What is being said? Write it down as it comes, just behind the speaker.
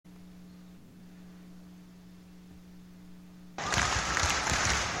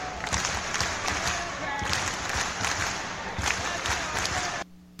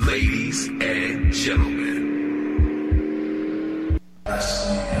Ladies and gentlemen,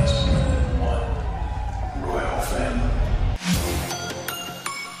 wrestling has only one royal family.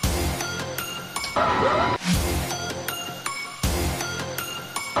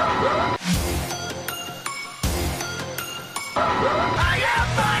 I am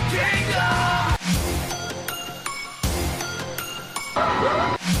my kingdom!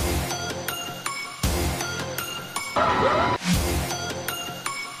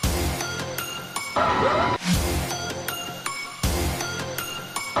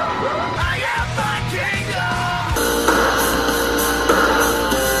 I am my kingdom!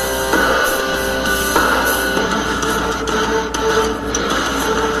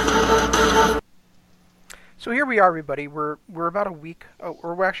 So here we are, everybody. We're about a week,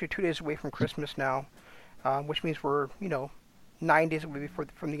 or we're actually 2 days away from Christmas now, which means we're 9 days away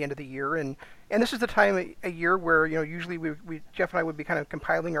from the end of the year, and this is the time a year where usually we Jeff and I would be kind of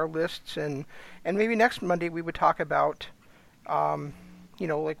compiling our lists, and maybe next Monday we would talk about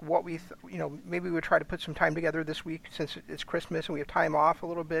like what we maybe we would try to put some time together this week since it's Christmas and we have time off a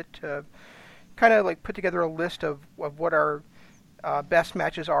little bit to kind of like put together a list of what our best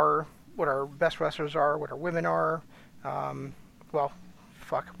matches are, what our best wrestlers are, what our women are. Well,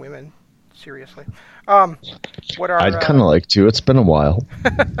 fuck women. Seriously. What our I'd kind of like to. It's been a while.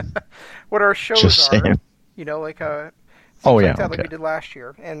 What our shows Just saying. are. Like things like that, like we did last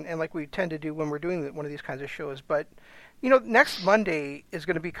year, and like we tend to do when we're doing one of these kinds of shows. But next Monday is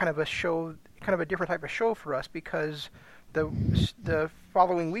going to be kind of a show, kind of a different type of show for us, because the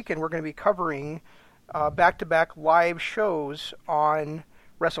following weekend we're going to be covering back-to-back live shows on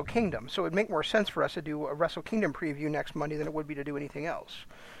Wrestle Kingdom. So it would make more sense for us to do a Wrestle Kingdom preview next Monday than it would be to do anything else.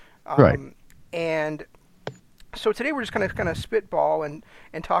 Right. And so today we're just going to kind of spitball and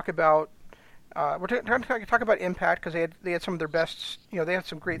talk about we're going to talk about Impact, because they had some of their best, they had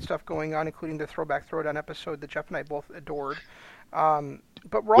some great stuff going on, including the Throwback Throwdown episode that Jeff and I both adored.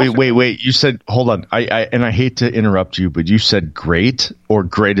 But we're also wait. You said, hold on. I hate to interrupt you, but you said great or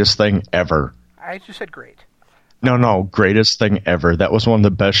greatest thing ever. I just said great. No, greatest thing ever. That was one of the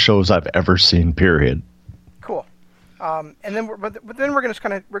best shows I've ever seen. Period. Cool. And then, but then we're going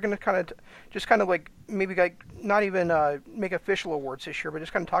to just kind of like maybe like not even make official awards this year, but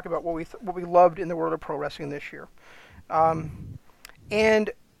just kind of talk about what we loved in the world of pro wrestling this year. And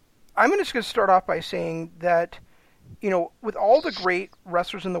I'm just going to start off by saying that with all the great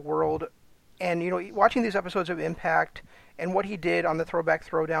wrestlers in the world, and watching these episodes of Impact and what he did on the Throwback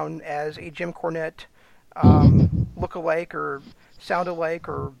Throwdown as a Jim Cornette look-alike or sound-alike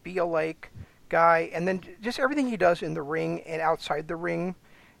or be-alike guy, and then just everything he does in the ring and outside the ring.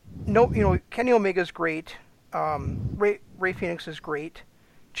 Kenny Omega's great. Ray Phoenix is great.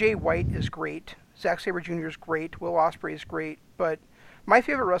 Jay White is great. Zack Sabre Jr. is great. Will Ospreay is great. But my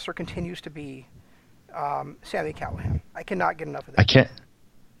favorite wrestler continues to be Sami Callihan. I cannot get enough of that.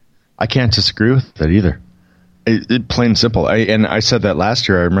 I can't disagree with that either. Plain and simple. I said that last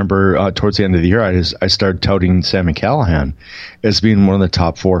year. I remember towards the end of the year, I started touting Sami Callihan as being one of the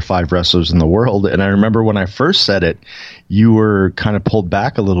top 4 or 5 wrestlers in the world. And I remember when I first said it, you were kind of pulled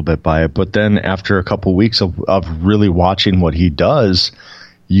back a little bit by it. But then after a couple weeks of really watching what he does,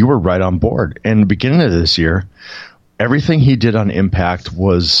 you were right on board. And the beginning of this year, everything he did on Impact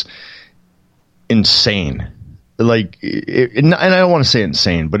was insane. And I don't want to say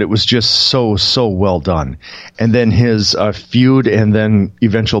insane, but it was just so well done. And then his feud and then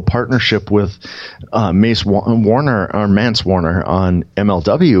eventual partnership with Mance Warner on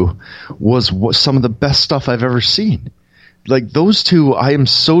MLW was some of the best stuff I've ever seen. Like those two, I am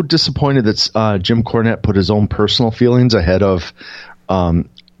so disappointed that Jim Cornette put his own personal feelings ahead of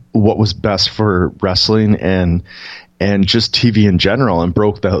what was best for wrestling and just TV in general, and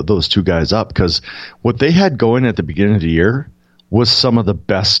broke those two guys up, because what they had going at the beginning of the year was some of the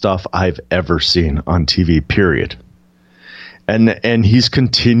best stuff I've ever seen on TV, period. And he's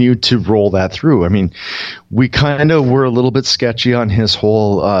continued to roll that through. I mean, we kind of were a little bit sketchy on his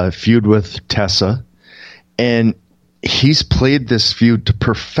whole feud with Tessa, and he's played this feud to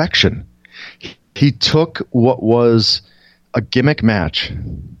perfection. He took what was a gimmick match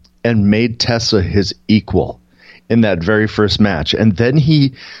and made Tessa his equal in that very first match. And then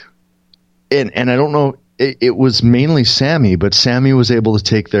and I don't know, it was mainly Sami, but Sami was able to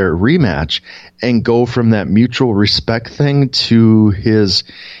take their rematch and go from that mutual respect thing to his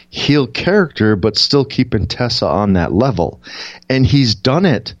heel character, but still keeping Tessa on that level. And he's done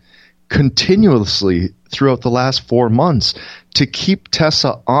it continuously throughout the last 4 months to keep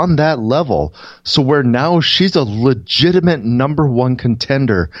Tessa on that level, so where now she's a legitimate number 1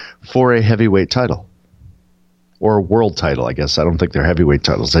 contender for a heavyweight title. or a world title, I guess. I don't think they're heavyweight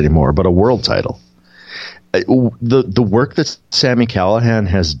titles anymore, but a world title. The work that Sami Callihan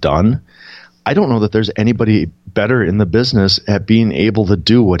has done, I don't know that there's anybody better in the business at being able to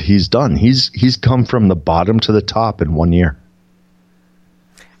do what he's done. He's come from the bottom to the top in 1 year.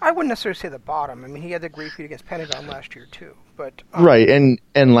 I wouldn't necessarily say the bottom. I mean, he had the great feud against Pentagon last year too. But right, and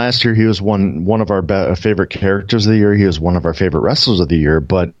last year he was one of our favorite characters of the year. He was one of our favorite wrestlers of the year.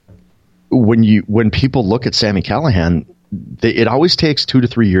 But when people look at Sami Callihan, it always takes 2 to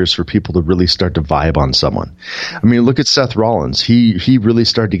 3 years for people to really start to vibe on someone. I mean, look at Seth Rollins. He really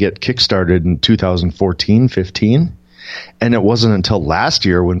started to get kickstarted in 2014, 15, and it wasn't until last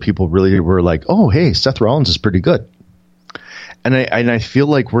year when people really were like, "Oh, hey, Seth Rollins is pretty good." And I feel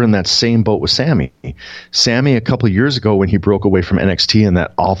like we're in that same boat with Sami. Sami, a couple of years ago, when he broke away from NXT and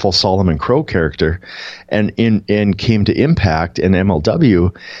that awful Solomon Crow character, and came to Impact and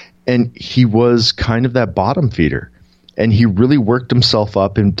MLW, and he was kind of that bottom feeder, and he really worked himself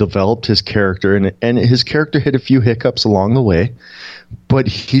up and developed his character, and his character hit a few hiccups along the way, but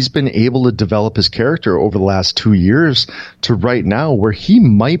he's been able to develop his character over the last 2 years to right now where he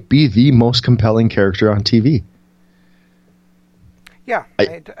might be the most compelling character on TV. yeah,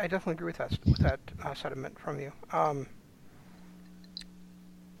 I definitely agree with that sentiment from you. One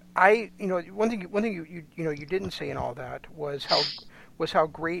thing you didn't say in all that was how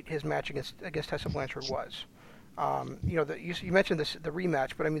great his match against Tessa Blanchard was. You mentioned the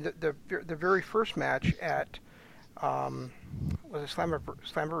rematch, but I mean the very first match at was it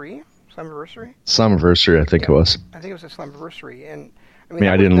Slammiversary? Slammiversary, I think it was. I think it was a Slammiversary, and I mean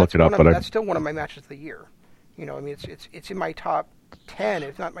I didn't look it up, but that's still one of my matches of the year. I mean it's in my top 10,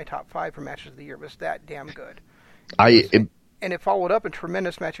 if not my top 5 for matches of the year. It was that damn good. And it followed up a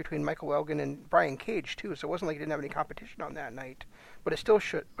tremendous match between Michael Elgin and Brian Cage too. So it wasn't like he didn't have any competition on that night, but it still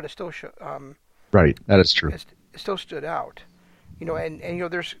should. Right, that is true. It still stood out,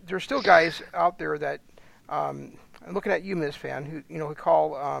 and there's still guys out there that I'm looking at you, Miz fan, who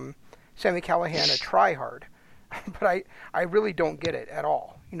call Sami Callihan a try-hard, but I really don't get it at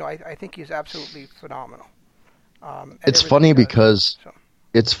all. I think he's absolutely phenomenal. It's funny because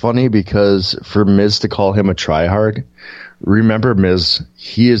for Miz to call him a try-hard, remember Miz,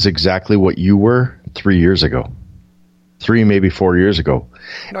 he is exactly what you were 3 years ago. 3, maybe 4 years ago.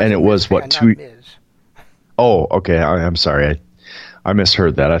 No, and it was fan, what 2 Oh, okay. I'm sorry. I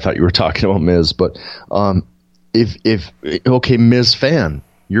misheard that. I thought you were talking about Miz, but if Miz fan,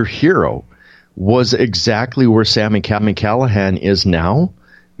 your hero was exactly where Sami Callihan is now.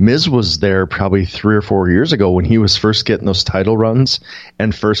 Miz was there probably 3 or 4 years ago when he was first getting those title runs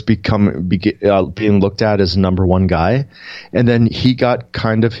and first being looked at as number one guy. And then he got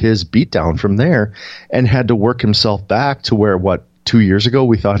kind of his beatdown from there and had to work himself back to where, 2 years ago,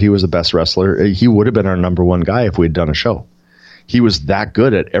 we thought he was the best wrestler. He would have been our number one guy if we had done a show. He was that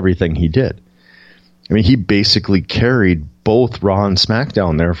good at everything he did. I mean, he basically carried both Raw and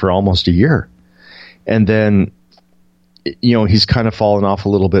SmackDown there for almost a year. And then, he's kind of fallen off a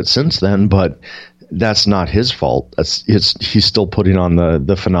little bit since then, but that's not his fault. He's still putting on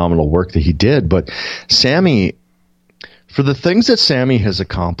the phenomenal work that he did. But Sami, for the things that Sami has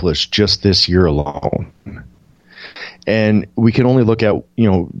accomplished just this year alone, and we can only look at,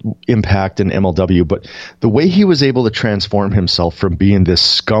 Impact and MLW, but the way he was able to transform himself from being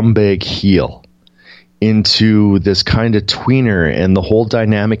this scumbag heel into this kind of tweener, and the whole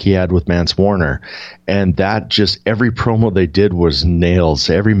dynamic he had with Mance Warner, and that just every promo they did was nails.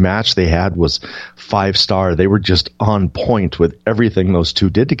 Every match they had was 5-star. They were just on point with everything those two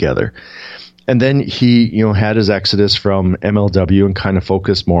did together. And then he, had his exodus from MLW and kind of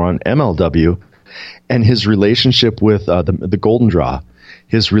focused more on MLW, and his relationship with the Golden Draw,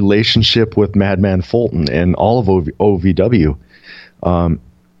 his relationship with Madman Fulton and all of OVW,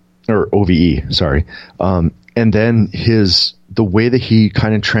 or OVE, sorry. And then the way that he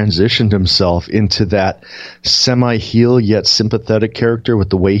kind of transitioned himself into that semi-heel yet sympathetic character with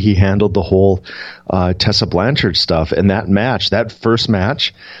the way he handled the whole Tessa Blanchard stuff. And that first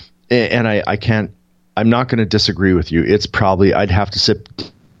match, and I'm not going to disagree with you. It's probably, I'd have to sit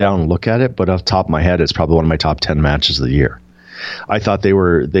down and look at it, but off the top of my head, it's probably one of my top 10 matches of the year. I thought they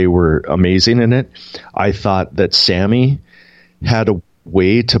were amazing in it. I thought that Sami had a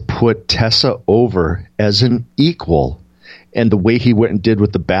way to put Tessa over as an equal, and the way he went and did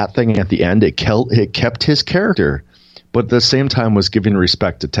with the bat thing at the end, it kept his character, but at the same time was giving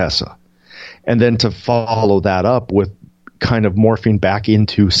respect to Tessa. And then to follow that up with kind of morphing back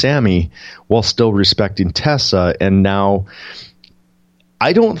into Sami while still respecting Tessa. And now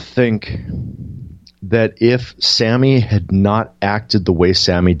I don't think that if Sammy had not acted the way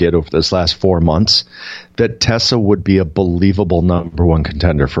Sammy did over this last 4 months, that Tessa would be a believable number one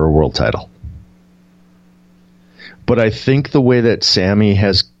contender for a world title. But I think the way that Sammy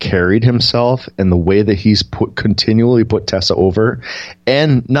has carried himself and the way that he's continually put Tessa over,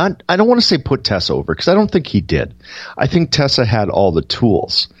 and I don't want to say put Tessa over because I don't think he did. I think Tessa had all the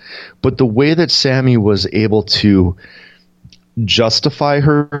tools. But the way that Sammy was able to justify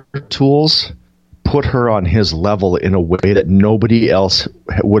her tools, put her on his level in a way that nobody else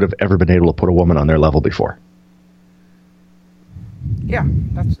would have ever been able to put a woman on their level before. Yeah,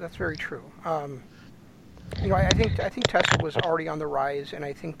 that's very true. I think Tessa was already on the rise, and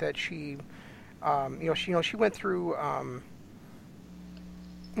I think that she went through,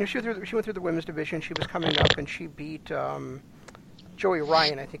 she went through the women's division. She was coming up, and she beat Joey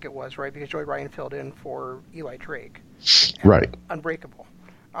Ryan, I think it was, right? Because Joey Ryan filled in for Eli Drake, right? Unbreakable,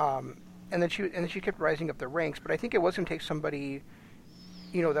 and then she kept rising up the ranks. But I think it was going to take somebody,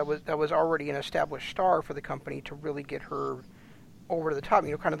 that was already an established star for the company to really get her over to the top.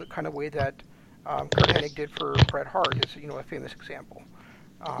 Kind of way that Kurt Hennig did for Bret Hart is a famous example.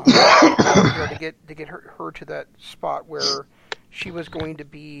 To get her to that spot where she was going to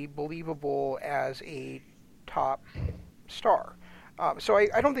be believable as a top star. So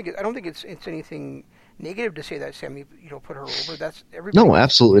I don't think it's anything negative to say that Sammy put her over. That's everybody. No,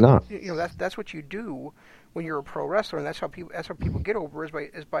 absolutely not. That's what you do when you're a pro wrestler, and that's how people get over is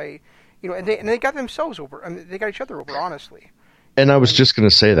by and they got themselves over. I mean, they got each other over, honestly. And I was just going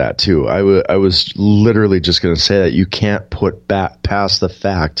to say that too. I was literally just going to say that you can't put past the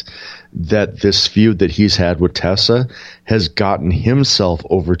fact that this feud that he's had with Tessa has gotten himself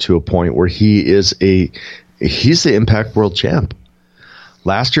over to a point where he's the Impact World Champ.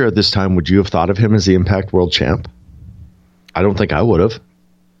 Last year at this time, would you have thought of him as the Impact World Champ? I don't think I would have.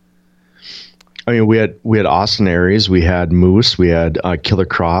 I mean, we had Austin Aries, we had Moose, we had Killer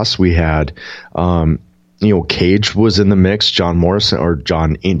Cross, we had Cage was in the mix. John Morrison or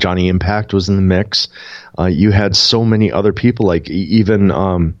Johnny Impact was in the mix. You had so many other people, like even,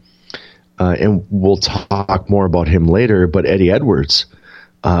 and we'll talk more about him later. But Eddie Edwards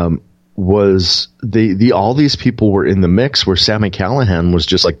was all these people were in the mix. Where Sami Callihan was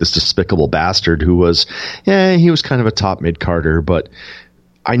just like this despicable bastard who was, he was kind of a top mid carder, but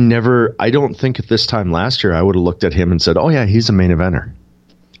I don't think at this time last year I would have looked at him and said, oh yeah, he's a main eventer.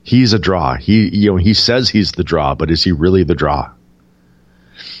 He's a draw. He says he's the draw, but is he really the draw?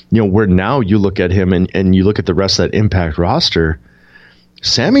 Where now you look at him and you look at the rest of that Impact roster,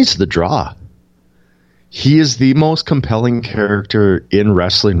 Sammy's the draw. He is the most compelling character in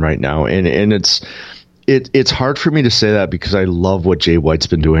wrestling right now, and it's hard for me to say that because I love what Jay White's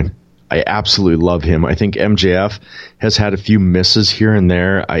been doing. I absolutely love him. I think MJF has had a few misses here and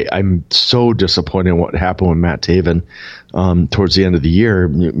there. I'm so disappointed in what happened with Matt Taven towards the end of the year.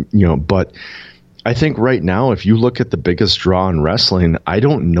 But I think right now, if you look at the biggest draw in wrestling, I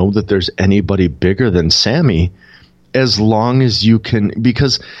don't know that there's anybody bigger than Sammy, as long as you can.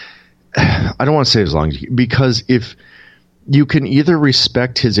 Because I don't want to say as long as because if you can either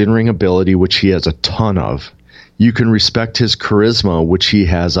respect his in-ring ability, which he has a ton of. You can respect his charisma, which he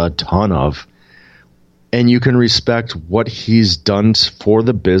has a ton of, and you can respect what he's done for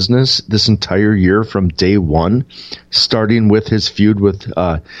the business this entire year from day one, starting with his feud with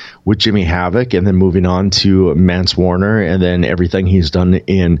Jimmy Havoc, and then moving on to Mance Warner, and then everything he's done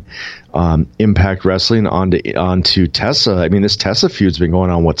in Impact Wrestling onto Tessa. I mean, this Tessa feud's been going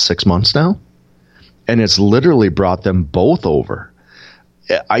on 6 months now, and it's literally brought them both over.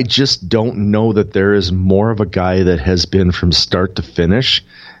 I just don't know that there is more of a guy that has been from start to finish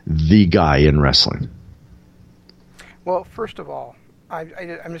the guy in wrestling. Well, first of all,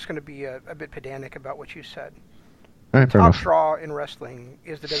 I'm just going to be a bit pedantic about what you said. All right, the top draw in wrestling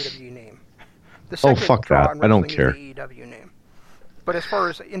is the WWE name. The second fuck draw that. in I don't wrestling care. is the AEW name. But as far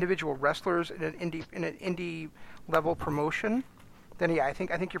as individual wrestlers in an indie level promotion, then yeah, I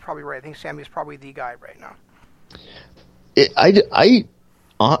think you're probably right. I think Sammy's probably the guy right now.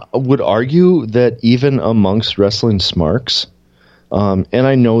 I would argue that even amongst wrestling smarks, and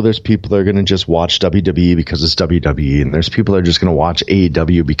I know there's people that are going to just watch WWE because it's WWE, and there's people that are just going to watch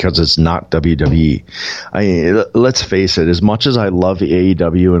AEW because it's not WWE. Let's face it, as much as I love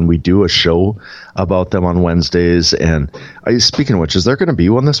AEW and we do a show about them on Wednesdays, and speaking of which, is there going to be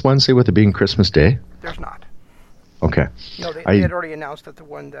one this Wednesday with it being Christmas Day? There's not. Okay. No, they had already announced that the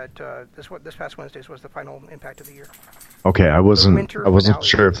one that this past Wednesdays was the final Impact of the year. Okay, I wasn't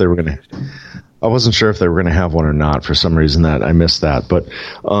sure if they were going to. I wasn't sure if they were going to have one or not. For some reason, that I missed that. But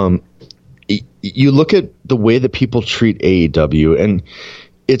you look at the way that people treat AEW, and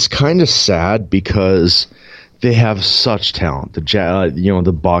it's kind of sad because they have such talent.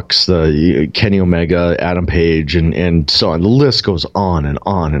 The Bucks, the Kenny Omega, Adam Page, and so on. The list goes on and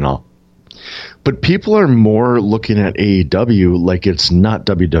on and on. But people are more looking at AEW like it's not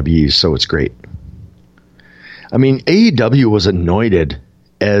WWE, so it's great. I mean, AEW was anointed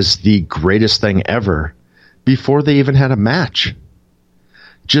as the greatest thing ever before they even had a match.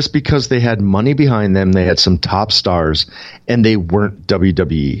 Just because they had money behind them, they had some top stars, and they weren't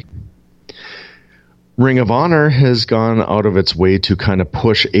WWE. Ring of Honor has gone out of its way to kind of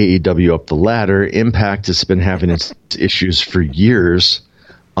push AEW up the ladder. Impact has been having its issues for years.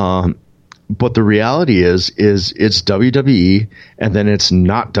 But the reality is it's WWE, and then it's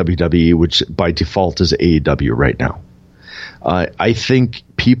not WWE, which by default is AEW right now. I think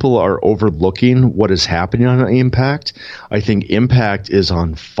people are overlooking what is happening on Impact. I think Impact is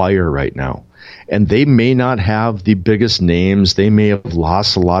on fire right now. And they may not have the biggest names. They may have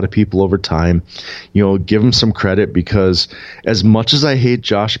lost a lot of people over time. Give them some credit, because as much as I hate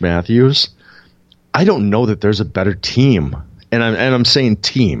Josh Matthews, I don't know that there's a better team. And I'm saying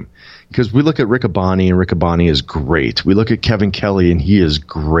team, because we look at Riccaboni, and Riccaboni is great. We look at Kevin Kelly, and he is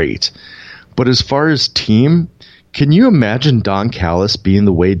great. But as far as team, can you imagine Don Callis being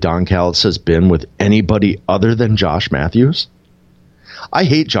the way Don Callis has been with anybody other than Josh Matthews? I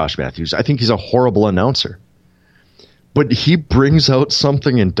hate Josh Matthews. I think he's a horrible announcer. But he brings out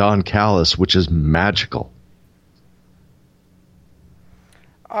something in Don Callis which is magical.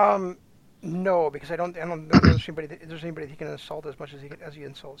 No, because I don't know if there's anybody he can insult as much as he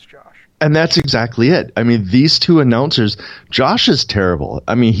insults Josh. And that's exactly it. I mean, these two announcers, Josh is terrible.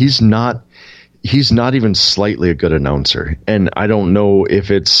 I mean, he's not even slightly a good announcer. And I don't know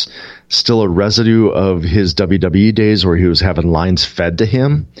if it's still a residue of his WWE days where he was having lines fed to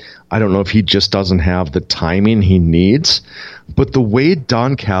him. I don't know if he just doesn't have the timing he needs. But the way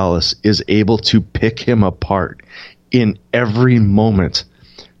Don Callis is able to pick him apart in every moment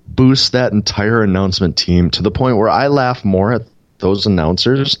boosts that entire announcement team to the point where I laugh more at those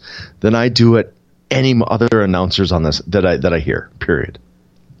announcers than I do at any other announcers on this that I hear, period.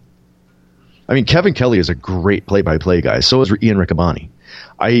 I mean, Kevin Kelly is a great play-by-play guy. So is Ian Riccaboni.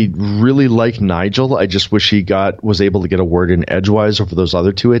 I really like Nigel. I just wish he was able to get a word in edgewise over those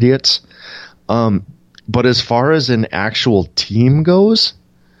other two idiots. But as far as an actual team goes,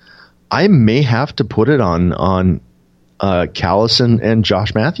 I may have to put it on Callis and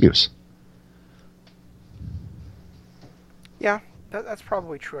Josh Matthews. Yeah, that's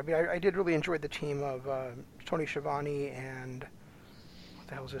probably true. I mean, I did really enjoy the team of Tony Schiavone and what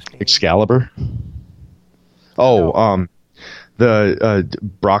the hell's his name? Excalibur. Oh, the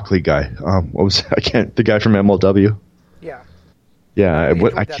Broccoli guy. What was the guy from MLW? Yeah. Yeah, I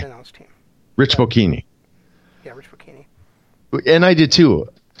enjoyed that announced team. Rich Bocchini. Yeah, Rich Bocchini. And I did too.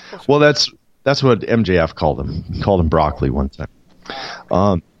 Well, that's what MJF called him. He called him Broccoli one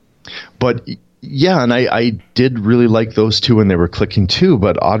time. But yeah, and I did really like those two when they were clicking too.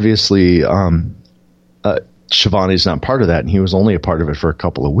 But obviously, Schiavone's not part of that, and he was only a part of it for a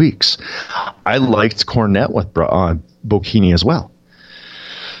couple of weeks. I liked Cornette with Bocchini as well.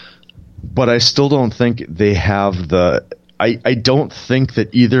 But I still don't think they have the... I don't think that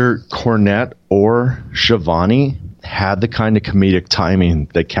either Cornette or Schiavone had the kind of comedic timing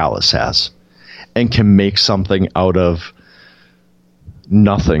that Callis has and can make something out of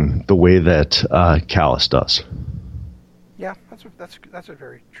nothing the way that Callis does. Yeah, that's a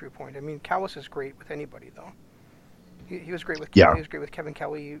very true point. I mean, Callis is great with anybody, though. He was great with Kelly. Yeah. He was great with Kevin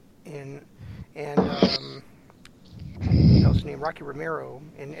Kelly and that was his name, Rocky Romero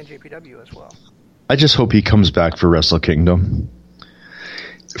in NJPW as well. I just hope he comes back for Wrestle Kingdom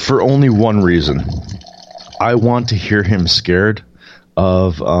for only one reason. I want to hear him scared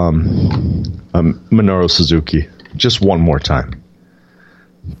of Minoru Suzuki just one more time.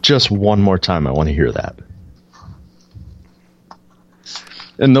 Just one more time, I want to hear that.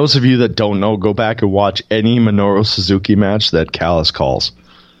 And those of you that don't know, go back and watch any Minoru Suzuki match that Callis calls.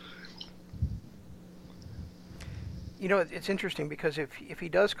 You know, it's interesting because if he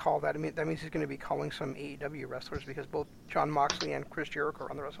does call that, I mean, that means he's going to be calling some AEW wrestlers because both Jon Moxley and Chris Jericho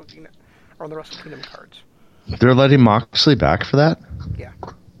are on the Wrestle Kingdom cards. They're letting Moxley back for that? Yeah.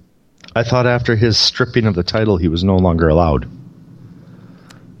 I thought after his stripping of the title, he was no longer allowed.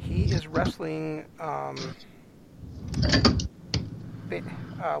 He is wrestling Lance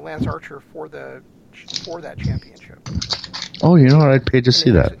Archer for that championship. Oh, you know what? I'd pay to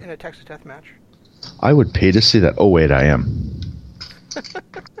see that. In a Texas Death Match. I would pay to see that. Oh, wait, I am.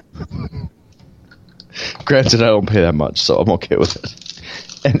 Granted, I don't pay that much, so I'm okay with it.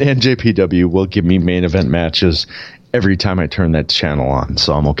 And NJPW will give me main event matches every time I turn that channel on,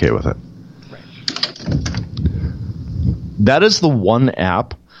 so I'm okay with it. That is the one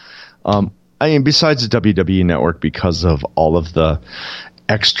app. I mean, besides the WWE Network, because of all of the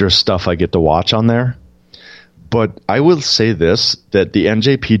extra stuff I get to watch on there. But I will say this, that the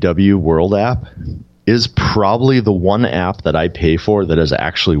NJPW World app is probably the one app that I pay for that is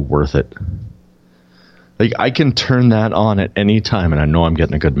actually worth it. Like, I can turn that on at any time, and I know I'm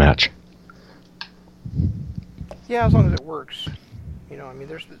getting a good match. Yeah, as long as it works. You know, I mean,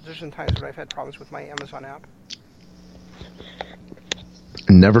 there's been times when I've had problems with my Amazon app. It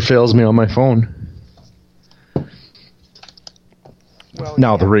never fails me on my phone. Well,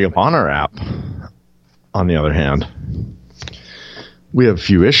 Now, yeah, the Ring of Honor app, on the other hand, we have a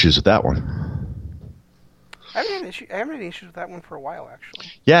few issues with that one. I haven't had any issues with that one for a while,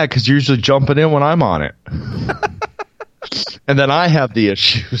 actually. Yeah, because you're usually jumping in when I'm on it. And then I have the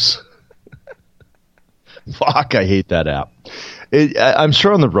issues. Fuck, I hate that app. I'm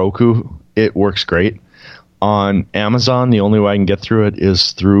sure on the Roku it works great. On Amazon, the only way I can get through it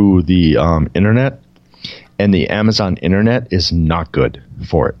is through the internet. And the Amazon internet is not good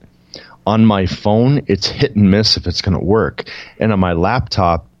for it. On my phone, it's hit and miss if it's going to work. And on my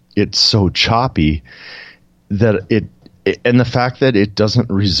laptop, it's so choppy that and the fact that it doesn't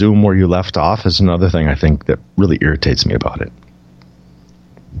resume where you left off is another thing I think that really irritates me about it.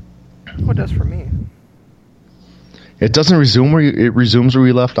 What does for me? It doesn't resume it resumes where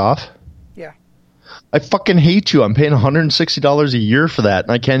you left off? Yeah. I fucking hate you. I'm paying $160 a year for that,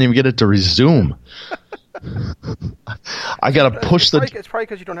 and I can't even get it to resume. I gotta push It's probably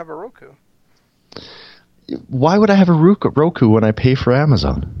because you don't have a Roku. Why would I have a Roku when I pay for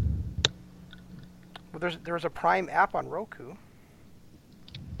Amazon? Well, there's a Prime app on Roku.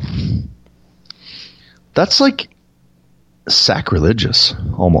 That's like sacrilegious,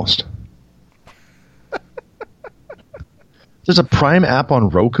 almost. There's a Prime app on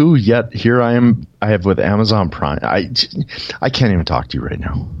Roku, yet here I have with Amazon Prime. I can't even talk to you right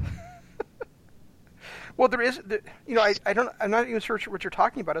now. Well, there is, you know, I'm not even sure what you're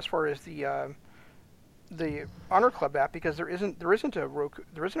talking about as far as the Honor Club app, because there isn't a Roku,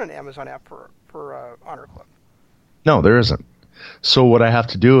 there isn't an Amazon app for Honor Club. No, there isn't. So what I have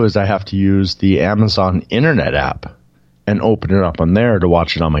to do is I have to use the Amazon Internet app and open it up on there to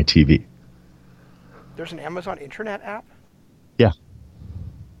watch it on my TV. There's an Amazon Internet app? Yeah.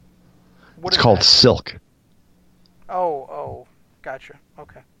 What it's is called that? Silk. Oh, gotcha.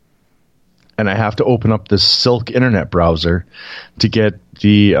 Okay. And I have to open up this Silk internet browser to get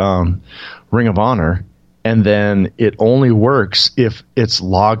the Ring of Honor, and then it only works if it's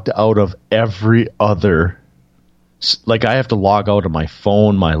logged out of every other. Like, I have to log out of my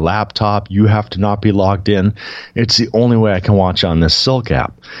phone, my laptop. You have to not be logged in. It's the only way I can watch on this Silk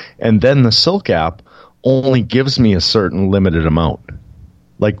app. And then the Silk app only gives me a certain limited amount,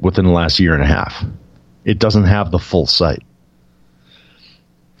 like within the last year and a half. It doesn't have the full site.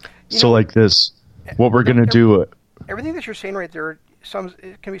 So like this, what we're going to do... Everything that you're saying right there,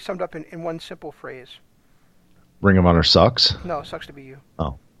 it can be summed up in one simple phrase. Ring of Honor sucks? No, sucks to be you.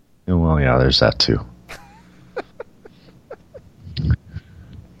 Oh. Well, yeah, there's that too.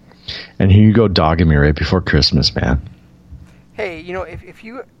 And here you go dogging me right before Christmas, man. Hey, you know, if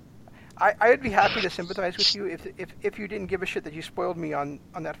you... I would be happy to sympathize with you if you didn't give a shit that you spoiled me on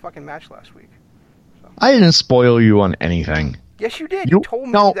that fucking match last week. So. I didn't spoil you on anything. Yes, you did. You told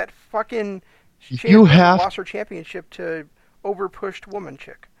me that fucking lost her championship to overpushed woman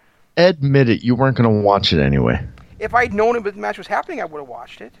chick. Admit it, you weren't going to watch it anyway. If I'd known the match was happening, I would have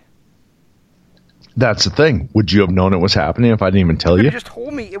watched it. That's the thing. Would you have known it was happening if I didn't even tell you? You just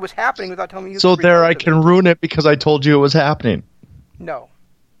told me it was happening without telling me. So there, I can ruin it because I told you it was happening. No.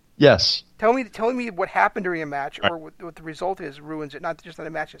 Yes. Telling me what happened during a match or what the result is ruins it, not just that a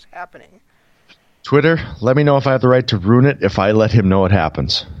match is happening. Twitter, let me know if I have the right to ruin it if I let him know it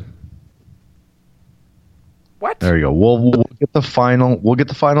happens. What? There you go. We'll get the final. We'll get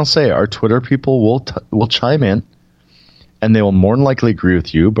the final say. Our Twitter people will chime in, and they will more than likely agree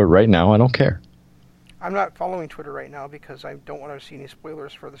with you. But right now, I don't care. I'm not following Twitter right now because I don't want to see any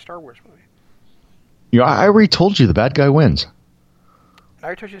spoilers for the Star Wars movie. I already told you the bad guy wins. I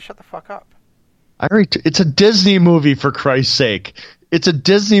already told you to shut the fuck up. It's a Disney movie, for Christ's sake. It's a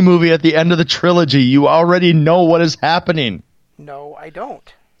Disney movie at the end of the trilogy. You already know what is happening. No, I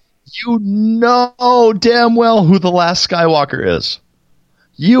don't. You know damn well who the last Skywalker is.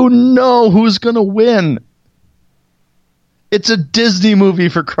 You know who's going to win. It's a Disney movie,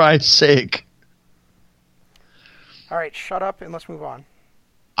 for Christ's sake. All right, shut up and let's move on.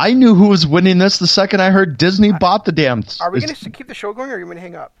 I knew who was winning this the second I heard Disney bought the damn... Are we going to keep the show going or are you going to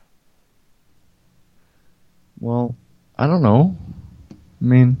hang up? Well, I don't know. I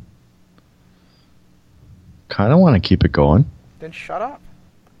mean, kind of want to keep it going. Then shut up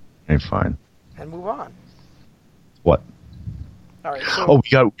Hey, fine. and move on. What? All right. So, Oh,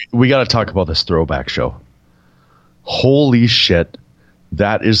 we got to talk about this throwback show. Holy shit.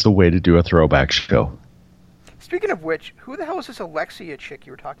 That is the way to do a throwback show. speaking of which, who the hell is this Alexia chick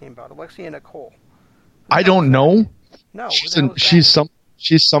you were talking about? Alexia Nicole. I don't know. No. who She's the hell is that?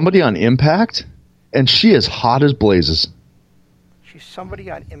 she's somebody on Impact, and she is hot as blazes. She's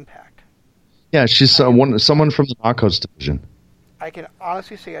somebody on Impact. Yeah, she's someone from the Knockouts division. I can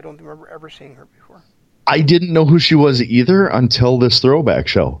honestly say I don't remember ever seeing her before. I didn't know who she was either until this throwback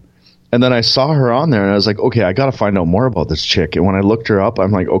show. And then I saw her on there, and I was like, okay, I got to find out more about this chick. And when I looked her up,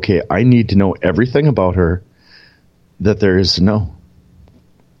 I'm like, okay, I need to know everything about her that there is to know.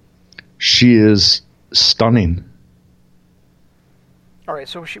 She is stunning. All right.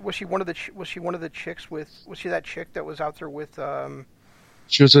 So was she one of the chicks with? Was she that chick that was out there with?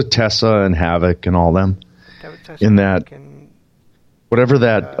 She was with Tessa and Havoc and all them. Tessa In that- and Whatever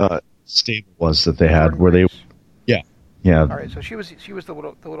that stable was that they had, where they, Grace? yeah, All right. So she was the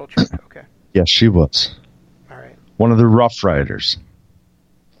little chick. Okay. yeah, she was All right. one of the Rough Riders.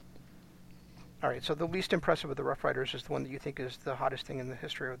 All right. So the least impressive of the Rough Riders is the one that you think is the hottest thing in the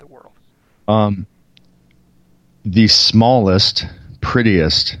history of the world. The smallest,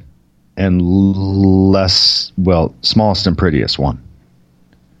 prettiest, and smallest and prettiest one.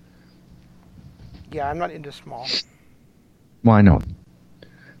 Yeah, I'm not into small. Well, I know,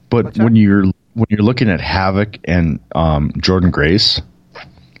 but What's that? when you're looking at Havoc and Jordan Grace,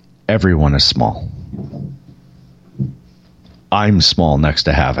 everyone is small. I'm small next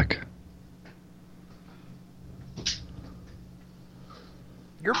to Havoc.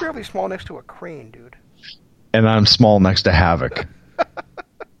 You're barely small next to a crane, dude. And I'm small next to Havoc.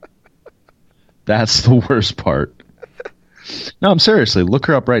 That's the worst part. No, I'm seriously. Look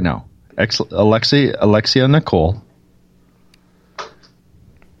her up right now. Alexia Nicole.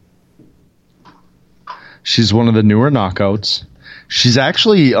 She's one of the newer knockouts. She's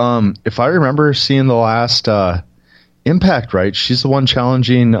actually, if I remember seeing the last Impact right, she's the one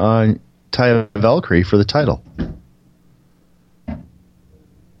challenging Taya Valkyrie for the title.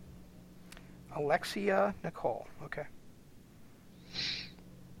 Alexia Nicole. Okay.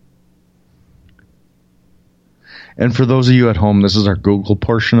 And for those of you at home, this is our Google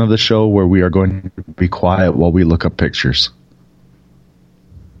portion of the show where we are going to be quiet while we look up pictures.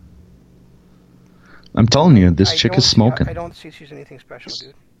 I'm telling you, this chick is smoking. I don't see she's anything special,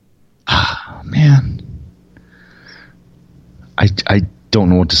 dude. Ah, man. I don't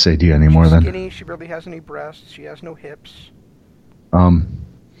know what to say to you anymore She's then. skinny. She barely has any breasts. She has no hips.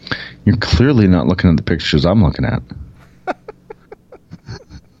 You're clearly not looking at the pictures I'm looking at.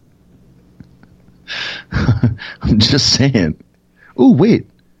 I'm just saying. Ooh, wait.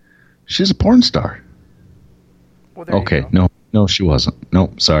 She's a porn star. Well, there Okay, you go. no, she wasn't.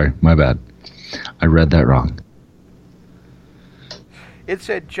 No, sorry, my bad. I read that wrong. It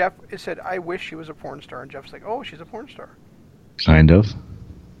said Jeff. It said I wish she was a porn star, and Jeff's like, oh, she's a porn star. Kind of.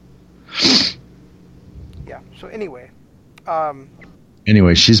 Yeah. So anyway,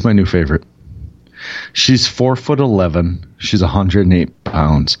 Anyway, she's my new favorite. She's 4'11". She's 108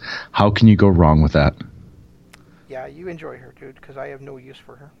 pounds. How can you go wrong with that? yeah, you enjoy her, dude, because I have no use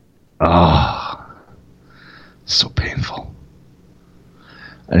for her. Ah, so painful.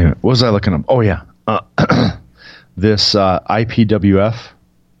 Anyway, what was I looking up? Oh yeah, this IPWF.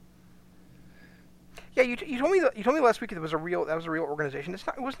 Yeah, you told me last week that was a real organization. It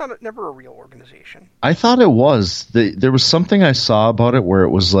was never a real organization. I thought it was. There was something I saw about it where it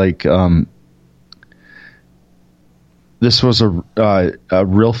was like this was a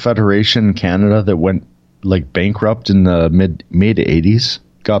real federation in Canada that went like bankrupt in the mid 80s.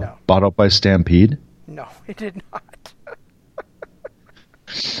 Got bought up by Stampede. No, it did not.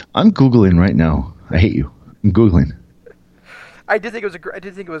 I'm Googling right now. I hate you. I'm Googling. I did think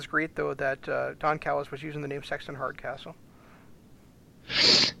it was great though that Don Callis was using the name Sexton Hardcastle.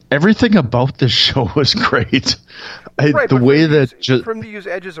 Everything about this show was great. Right, The but way for him to use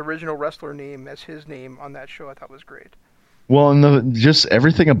Edge's original wrestler name as his name on that show, I thought was great. well, and just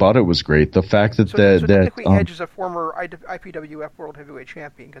everything about it was great. The fact that So technically, that Edge is a former IPWF World Heavyweight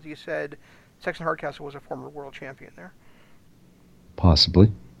Champion because he said Sexton Hardcastle was a former world champion there.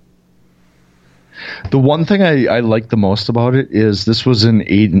 possibly. The one thing I like the most about it is this was an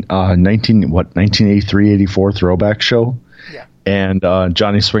 1983, 84 throwback show. Yeah. And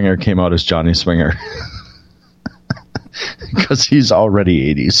Johnny Swinger came out as Johnny Swinger. Because he's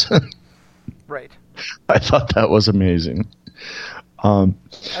already 80s. Right. I thought that was amazing. And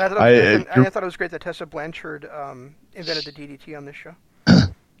I thought it was great that Tessa Blanchard invented the DDT on this show.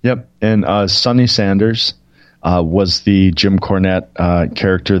 Yep, and Sonny Sanders was the Jim Cornette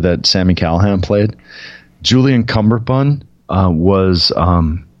character that Sami Callihan played. Julian Cumberbund was...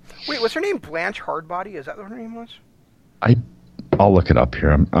 Wait, was her name Blanche Hardbody? Is that what her name was? I'll look it up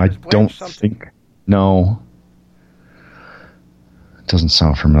here. I don't think... No. It doesn't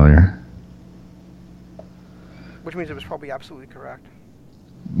sound familiar. Which means it was probably absolutely correct.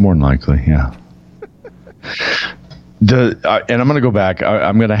 More than likely, yeah. And I'm going to go back.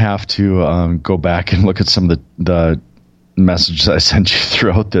 I'm going to have to go back and look at some of the messages I sent you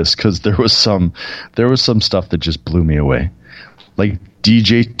throughout this, because there was some stuff that just blew me away. Like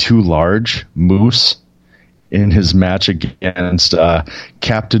DJ Too Large, Moose, in his match against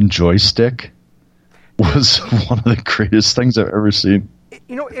Captain Joystick was one of the greatest things I've ever seen.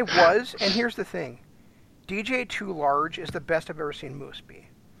 You know, it was, and here's the thing. DJ Too Large is the best I've ever seen Moose be.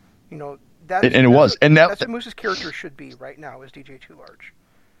 You know, that's what Moose's character should be right now, is DJ Too Large.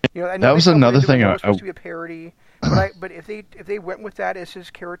 You know, I know that was another thing. It was supposed to be a parody, but if they went with that as his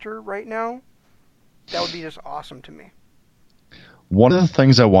character right now, that would be just awesome to me. One of the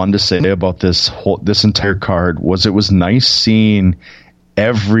things I wanted to say about this entire card was it was nice seeing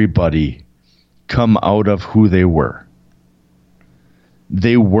everybody come out of who they were.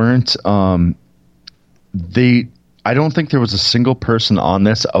 They weren't. I don't think there was a single person on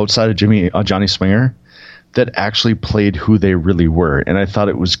this outside of Johnny Swinger that actually played who they really were, and I thought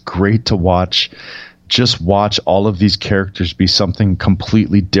it was great to watch all of these characters be something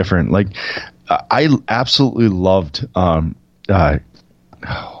completely different. Like I absolutely loved.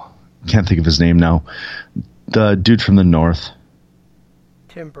 Can't think of his name now. The dude from the north.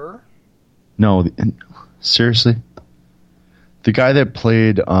 Tim Burr? No, seriously. The guy that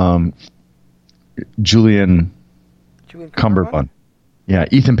played Julian Cumberbund. Yeah,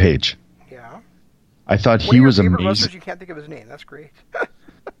 Ethan Page. Yeah. I thought he was amazing. Wrestlers, you can't think of his name. That's great.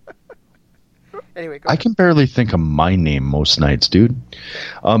 Anyway, go I can barely think of my name most nights, dude.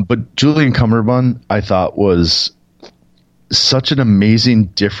 But Julian Cumberbund, I thought, was such an amazing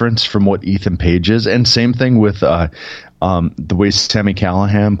difference from what Ethan Page is, and same thing with the way Sami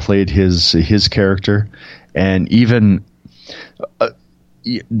Callihan played his character, and even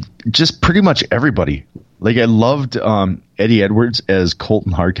just pretty much everybody. Like I loved Eddie Edwards as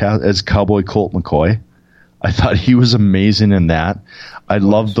Colton Hardcastle, as Cowboy Colt McCoy. I thought he was amazing in that. I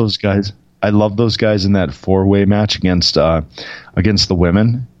loved those guys. I loved those guys in that 4-way match against the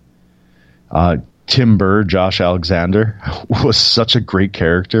women. Tim Burr, Josh Alexander was such a great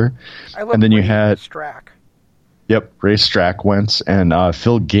character. And then you had Strack. Yep, Ray Strack went, and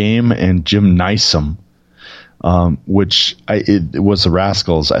Phil Game and Jim Nysom, which it was the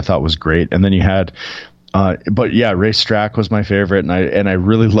Rascals. I thought was great. And then you had, but yeah, Ray Strack was my favorite, and I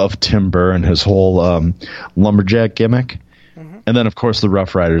really loved Tim Burr and his whole lumberjack gimmick. And then, of course, the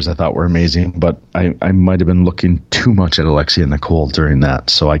Rough Riders I thought were amazing, but I might have been looking too much at Alexia and Nicole during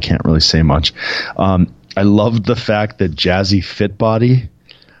that, so I can't really say much. I loved the fact that Jazzy Fitbody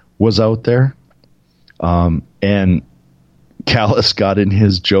was out there, and Callis got in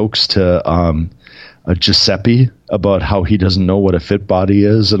his jokes to Giuseppe about how he doesn't know what a fit body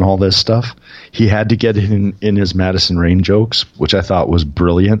is and all this stuff. He had to get in his Madison Rain jokes, which I thought was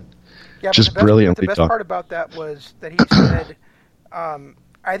brilliant. Yeah, just brilliantly done. The best part about that was that he said,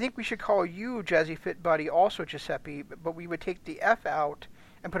 I think we should call you Jazzy Fit Buddy also Giuseppe, but we would take the F out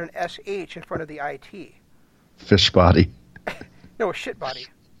and put an SH in front of the IT. Fish body. No, shit body.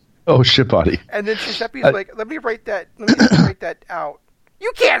 Oh, shit body. And then Giuseppe's like, let me write that out.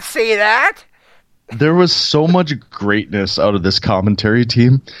 You can't say that! There was so much greatness out of this commentary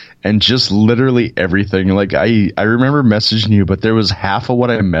team, and just literally everything. Like I remember messaging you, but there was half of what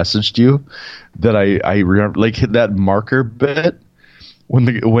I messaged you that I remember, like that marker bit when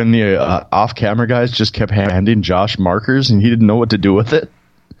the off-camera guys just kept handing Josh markers and he didn't know what to do with it.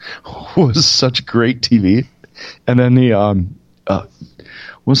 Was such great TV. And then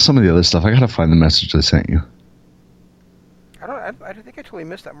what's some of the other stuff? I gotta find the message I sent you. I think I totally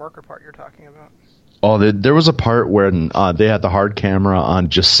missed that marker part you're talking about. Oh, there was a part where they had the hard camera on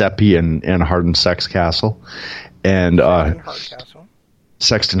Giuseppe and Hardin Sex Castle, and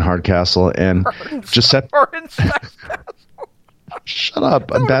Sexton Hardcastle, and Giuseppe. Hardin Sex Castle. Shut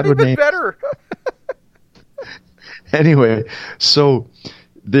up! I'm bad with names. Better. Anyway, so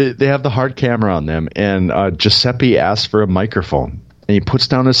they have the hard camera on them, and Giuseppe asks for a microphone. And he puts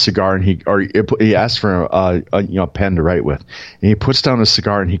down his cigar, and he asks for a pen to write with. And he puts down his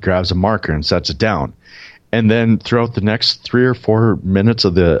cigar, and he grabs a marker and sets it down. And then throughout the next 3 or 4 minutes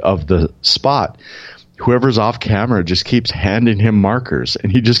of the spot, whoever's off camera just keeps handing him markers,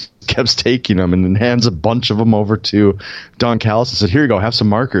 and he just keeps taking them and then hands a bunch of them over to Don Callis and said, "Here you go, have some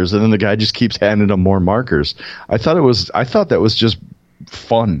markers." And then the guy just keeps handing him more markers. I thought that was just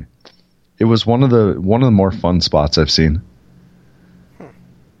fun. It was one of the more fun spots I've seen.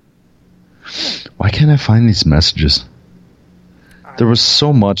 Why can't I find these messages? There was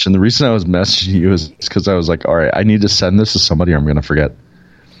so much, and the reason I was messaging you is because I was like, all right, I need to send this to somebody or I'm going to forget.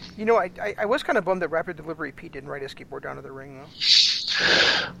 You know, I was kind of bummed that Rapid Delivery Pete didn't ride a skateboard down to the ring, though.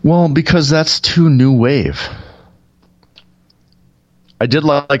 Well, because that's too new wave. I did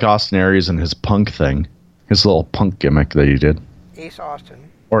like Austin Aries and his punk thing, his little punk gimmick that he did. Ace Austin.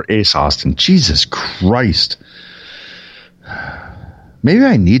 Or Ace Austin. Jesus Christ. Maybe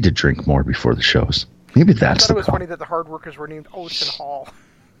I need to drink more before the shows. Maybe that's the problem. I thought it was funny that the hard workers were named Oates and Hall.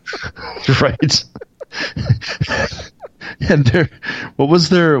 Right. And what was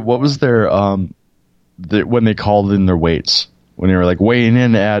their when they called in their weights, when they were like weighing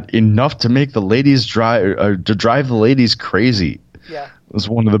in at enough to make the ladies to drive the ladies crazy. Yeah. It was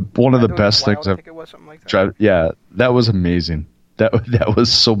one of the best things I think it was something like that. Yeah, that was amazing. That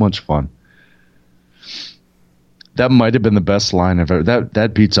was so much fun. That might have been the best line I've ever.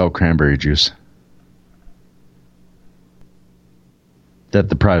 That beats out Cranberry Juice. That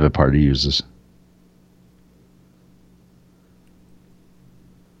the Private Party uses.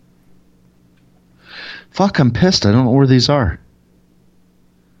 Fuck, I'm pissed. I don't know where these are.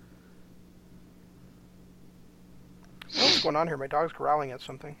 What's going on here? My dog's growling at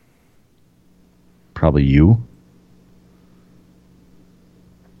something. Probably you.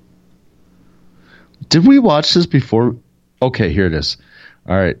 Did we watch this before? Okay, here it is.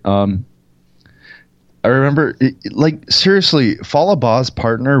 All right. I remember, seriously, Falaba's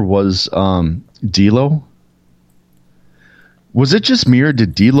partner was D'Lo. Was it just me, or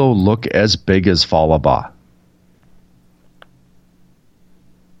did D'Lo look as big as Falaba?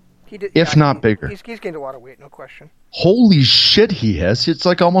 He did, if not bigger. He's gained a lot of weight, no question. Holy shit, he has. It's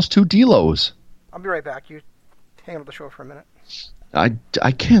like almost 2 D'Los. I'll be right back. You hang on the show for a minute. I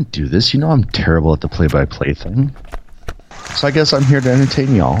can't do this. You know I'm terrible at the play-by-play thing. So I guess I'm here to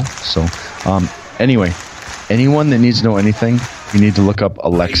entertain y'all. So, anyway, anyone that needs to know anything, we need to look up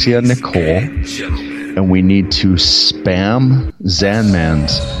Alexia Nicole, and we need to spam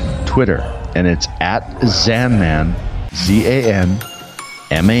Zanman's Twitter, and it's at Zanman,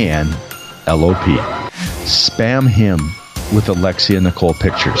 ZANMANLOP. Spam him with Alexia Nicole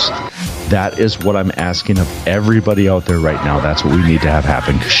pictures. That is what I'm asking of everybody out there right now. That's what we need to have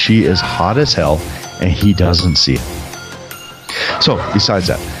happen, because she is hot as hell, and he doesn't see it. So, besides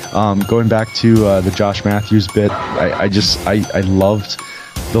that, going back to the Josh Matthews bit, I loved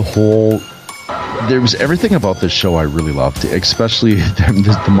the whole... There was everything about this show I really loved, especially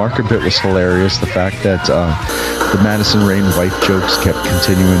the market bit was hilarious. The fact that the Madison Rain wife jokes kept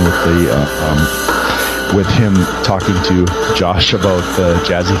continuing with him talking to Josh about the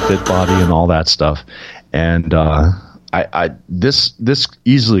Jazzy Fit body and all that stuff. And this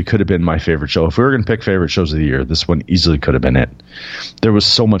easily could have been my favorite show. If we were going to pick favorite shows of the year, this one easily could have been it. There was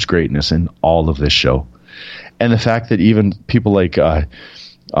so much greatness in all of this show. And the fact that even people like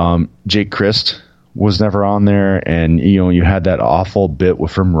Jake Christ was never on there, and you had that awful bit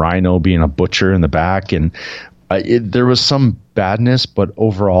from Rhino being a butcher in the back, and there was some badness, but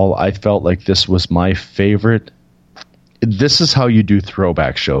overall I felt like this was my favorite. This is how you do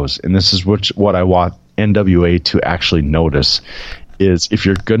throwback shows, and this is what I want NWA to actually notice, is if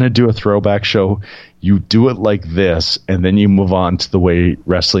you're going to do a throwback show, you do it like this, and then you move on to the way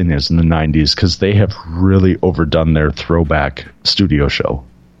wrestling is in the 90s, because they have really overdone their throwback studio show.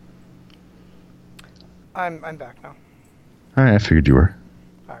 I'm back now. All right, I figured you were.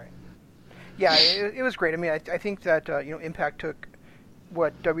 All right. Yeah, it was great. I mean, I think that Impact took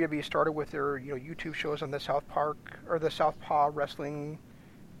what WWE started with their YouTube shows on the South Park or the Southpaw Wrestling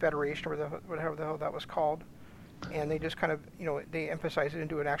Federation, or whatever the hell that was called, and they just kind of they emphasized it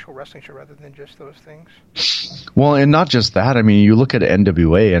into an actual wrestling show rather than just those things. Well, and not just that. I mean, you look at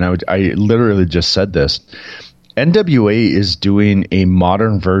NWA, and I literally just said this. NWA is doing a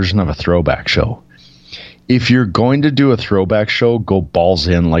modern version of a throwback show. If you're going to do a throwback show, go balls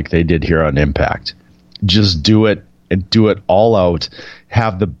in like they did here on Impact. Just do it, and do it all out.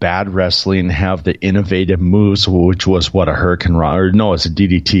 Have the bad wrestling, have the innovative moves, which was what a Hurricane it's a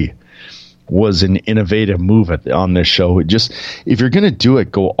DDT, was an innovative move on this show. If you're going to do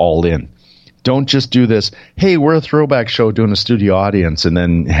it, go all in. Don't just do this, hey, we're a throwback show doing a studio audience, and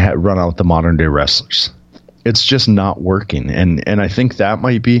then run out the modern day wrestlers. It's just not working. And I think that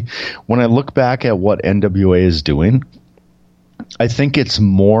might be, when I look back at what NWA is doing, I think it's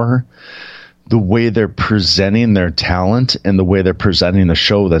more the way they're presenting their talent and the way they're presenting the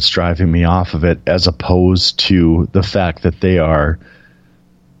show that's driving me off of it, as opposed to the fact that they are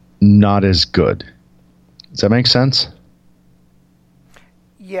not as good. Does that make sense?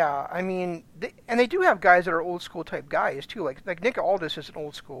 Yeah, I mean, they do have guys that are old school type guys too. Like Nick Aldis is an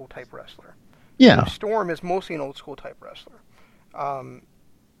old school type wrestler. Yeah. Storm is mostly an old school type wrestler.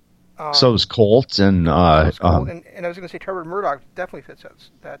 So is Colt and and I was going to say Trevor Murdoch definitely fits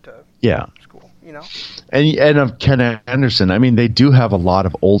that yeah. school, you know. And of Ken Anderson, I mean, they do have a lot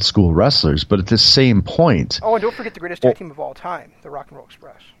of old school wrestlers, but at the same point. Oh, and don't forget the greatest tag team of all time, the Rock and Roll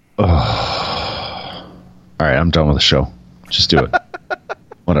Express. All right, I'm done with the show. Just do it.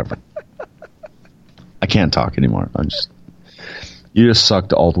 Whatever. I can't talk anymore. You just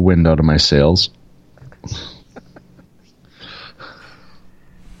sucked all the wind out of my sails.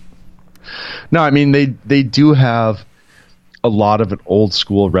 No, I mean, they do have a lot of an old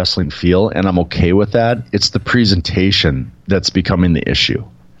school wrestling feel, and I'm okay with that. It's the presentation that's becoming the issue.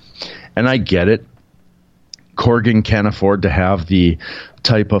 And I get it. Corgan can't afford to have the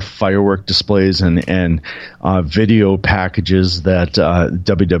type of firework displays and video packages that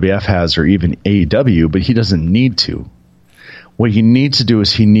WWF has, or even AEW, but he doesn't need to. What he needs to do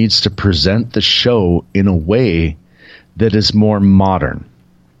is he needs to present the show in a way that is more modern,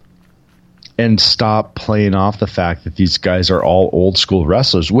 and stop playing off the fact that these guys are all old school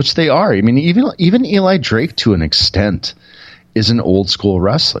wrestlers, which they are. I mean, even Eli Drake, to an extent, is an old school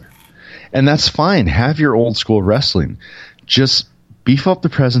wrestler. And that's fine. Have your old school wrestling. Just beef up the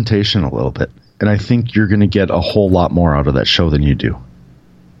presentation a little bit. And I think you're going to get a whole lot more out of that show than you do.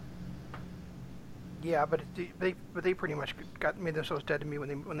 Yeah, but they pretty much made themselves dead to me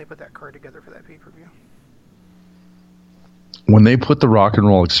when they put that card together for that pay-per-view. When they put the Rock and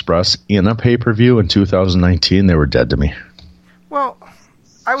Roll Express in a pay-per-view in 2019, they were dead to me. Well,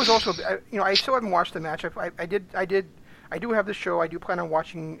 I was also, I still haven't watched the match. I do have the show. I do plan on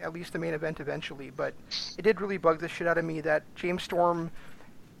watching at least the main event eventually, but it did really bug the shit out of me that James Storm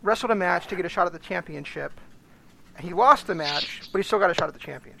wrestled a match to get a shot at the championship. He lost the match, but he still got a shot at the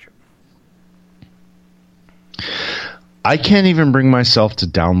championship. I can't even bring myself to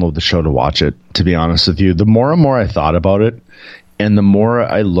download the show to watch it, to be honest with you. The more and more I thought about it, and the more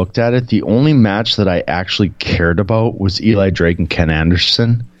I looked at it, the only match that I actually cared about was Eli Drake and Ken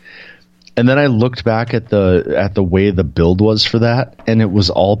Anderson. And then I looked back at the way the build was for that, and it was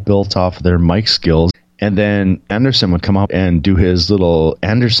all built off of their mic skills. And then Anderson would come up and do his little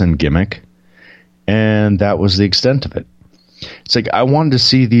Anderson gimmick, and that was the extent of it. It's like I wanted to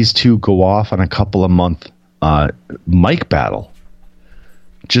see these two go off on a couple of month mic battle,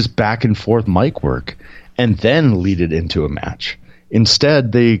 just back and forth mic work, and then lead it into a match.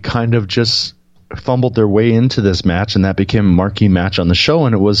 Instead, they kind of just fumbled their way into this match, and that became a marquee match on the show.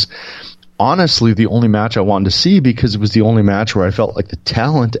 And it was honestly the only match I wanted to see, because it was the only match where I felt like the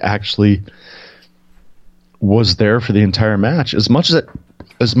talent actually was there for the entire match. As much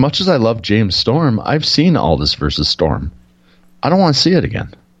as I love James Storm, I've seen Aldis versus Storm. I don't want to see it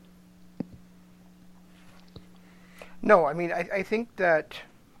again. No, I mean, I think that,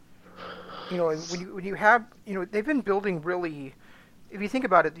 when you have, they've been building really, if you think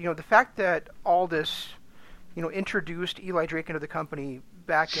about it, the fact that Aldis, introduced Eli Drake into the company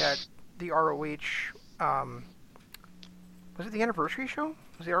back at the ROH, was it the anniversary show?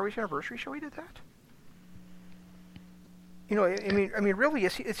 Was the ROH anniversary show he did that? I mean, really,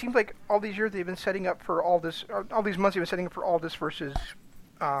 it seems like all these years they've been setting up for Aldis, all these months they've been setting up for Aldis versus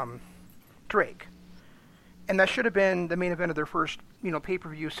Drake. And that should have been the main event of their first,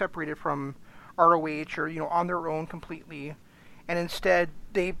 pay-per-view, separated from ROH or, on their own completely. And instead,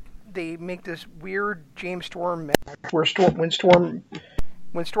 they make this weird James Storm match where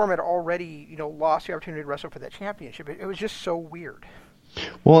when Storm had already, lost the opportunity to wrestle for that championship. It was just so weird.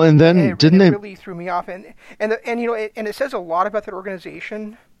 Well, and then it really threw me off, and it says a lot about that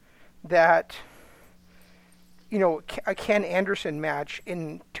organization that a Ken Anderson match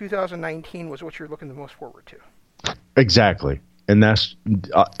in 2019 was what you're looking the most forward to. Exactly, and that's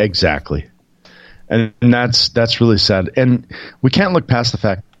exactly, and that's really sad. And we can't look past the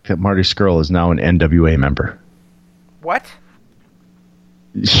fact that Marty Scurll is now an NWA member. What?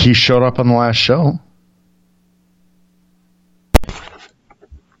 He showed up on the last show.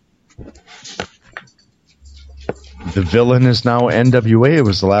 The villain is now NWA. It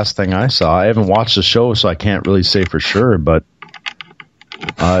was the last thing I saw. I haven't watched the show, so I can't really say for sure. But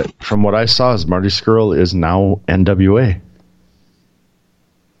from what I saw, is Marty Scurll is now NWA.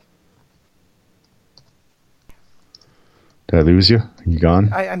 Did I lose you? You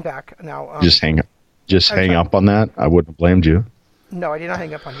gone? I'm back now. Just hang up on that. I wouldn't have blamed you. No, I did not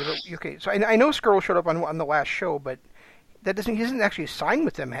hang up on you. But, okay, so I know Skrull showed up on the last show, but that doesn't. He doesn't actually sign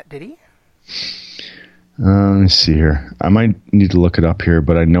with them, did he? Let me see here. I might need to look it up here,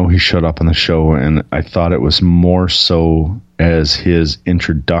 but I know he showed up on the show, and I thought it was more so as his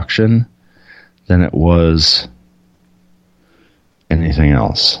introduction than it was anything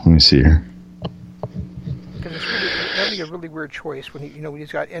else. Let me see here. Because that'd be a really weird choice when when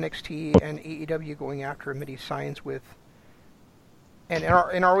he's got NXT and AEW going after him, and he signs with, and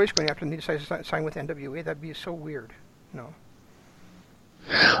ROH going after him, and he decides to sign with NWA. That'd be so weird. No.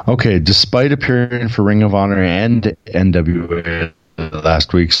 Okay, despite appearing for Ring of Honor and NWA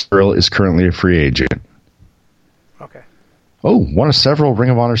last week, Skrull is currently a free agent. Okay. Oh, one of several Ring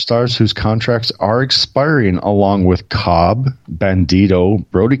of Honor stars whose contracts are expiring, along with Cobb, Bandito,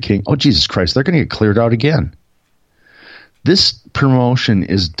 Brody King. Oh, Jesus Christ, they're going to get cleared out again. This promotion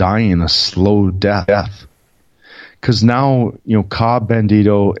is dying a slow death. Because now, Cobb,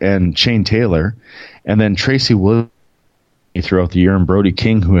 Bandito, and Shane Taylor, and then Tracy Williams throughout the year, and Brody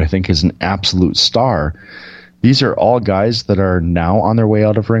King, who I think is an absolute star. These are all guys that are now on their way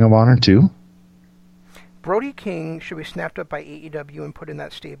out of Ring of Honor, too. Brody King should be snapped up by AEW and put in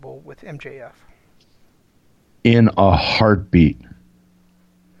that stable with MJF. In a heartbeat.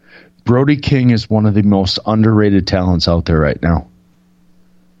 Brody King is one of the most underrated talents out there right now.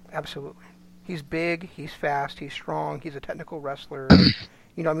 Absolutely. He's big, he's fast, he's strong, he's a technical wrestler.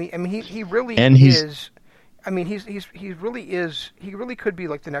 He really is. He really could be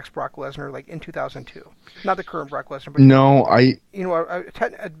like the next Brock Lesnar, like in 2002. Not the current Brock Lesnar, but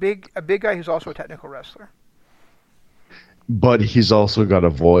a big guy who's also a technical wrestler. But he's also got a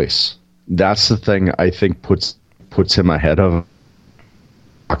voice. That's the thing I think puts him ahead of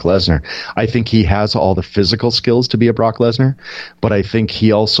Brock Lesnar. I think he has all the physical skills to be a Brock Lesnar, but I think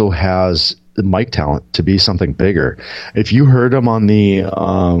he also has the mic talent to be something bigger. If you heard him on the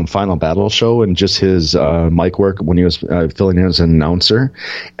Final Battle show and just his mic work when he was filling in as an announcer,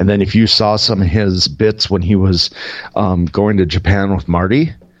 and then if you saw some of his bits when he was going to Japan with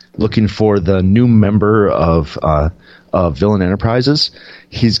Marty, looking for the new member of Villain Enterprises,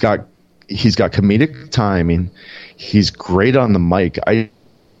 he's got comedic timing. He's great on the mic.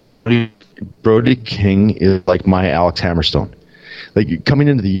 Brody King is like my Alex Hammerstone. Like, coming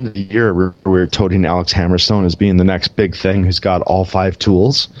into the year, we're touting Alex Hammerstone as being the next big thing who's got all 5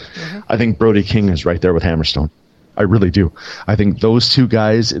 tools. Mm-hmm. I think Brody King is right there with Hammerstone. I really do. I think those two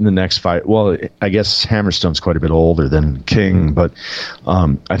guys in the next 5... Well, I guess Hammerstone's quite a bit older than King, but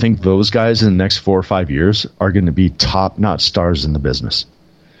I think those guys in the next 4 or 5 years are going to be top-notch stars in the business.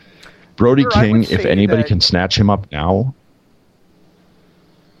 Brody King, if anybody can snatch him up now...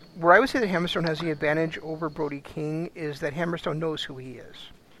 Where I would say that Hammerstone has the advantage over Brody King is that Hammerstone knows who he is,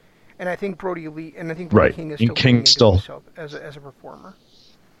 and I think Brody King is still King himself as a performer,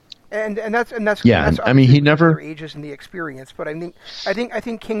 and that's I mean, he never their ages and the experience, but I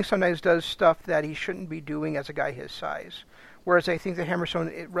think King sometimes does stuff that he shouldn't be doing as a guy his size, whereas I think that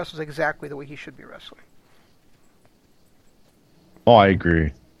Hammerstone wrestles exactly the way he should be wrestling. Oh, I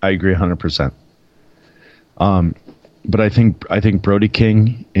agree 100%. But I think Brody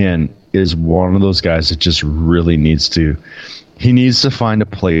King is one of those guys that just really needs to find a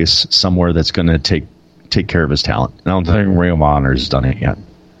place somewhere that's going to take care of his talent. I don't think Ring of Honor has done it yet.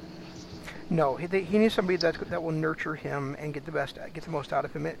 No, he needs somebody that will nurture him and get the most out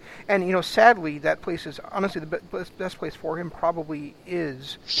of him. And sadly, that place is honestly the best place for him. Probably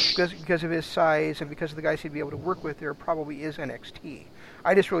is because of his size and because of the guys he'd be able to work with. There probably is NXT.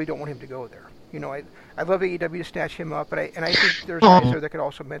 I just really don't want him to go there. I'd love AEW to snatch him up, but I think there's guys there that could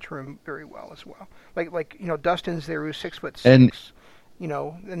also mentor him very well as well. Like Dustin's there, who's 6'6",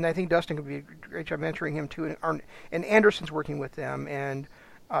 and I think Dustin could be a great job mentoring him too. And Anderson's working with them, and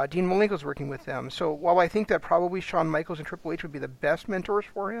Dean Malenko's working with them. So while I think that probably Shawn Michaels and Triple H would be the best mentors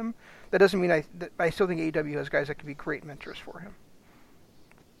for him, that doesn't mean I still think AEW has guys that could be great mentors for him.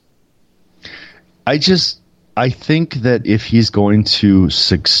 I think that if he's going to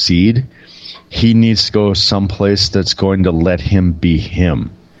succeed, he needs to go someplace that's going to let him be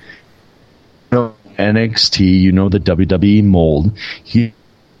him. NXT, the WWE mold. He's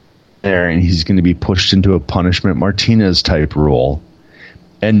there, and he's going to be pushed into a Punishment Martinez type role,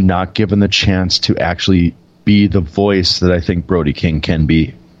 and not given the chance to actually be the voice that I think Brody King can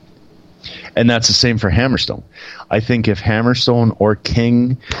be. And that's the same for Hammerstone. I think if Hammerstone or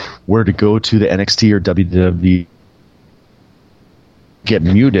King were to go to the NXT or WWE, get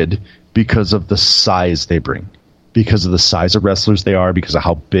muted because of the size they bring. because of the size of wrestlers they are, because of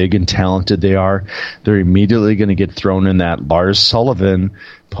how big and talented they are. They're immediately going to get thrown in that Lars Sullivan,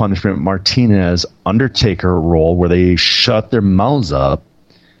 Punishment Martinez, Undertaker role where they shut their mouths up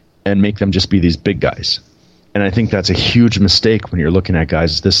and make them just be these big guys. And I think that's a huge mistake when you're looking at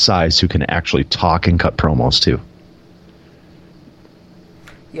guys this size who can actually talk and cut promos too.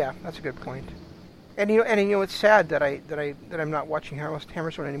 Yeah, that's a good point. And it's sad that I'm not watching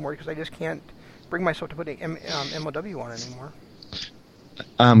Hammerstone anymore because I just can't bring myself to putting MLW on anymore.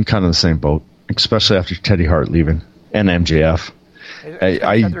 I'm kind of the same boat, especially after Teddy Hart leaving and MJF.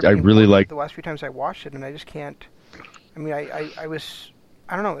 I really like the last few times I watched it, and I just can't. I mean, I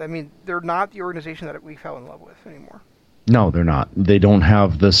don't know. I mean, they're not the organization that we fell in love with anymore. No, they're not. They don't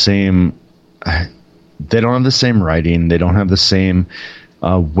have the same. They don't have the same writing. They don't have the same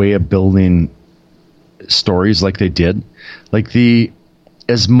way of building stories like they did. Like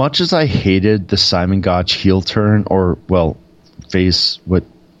as much as I hated the Simon Gotch heel turn, or face, what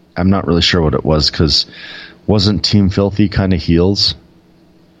I'm not really sure what it was, because wasn't Team Filthy kind of heels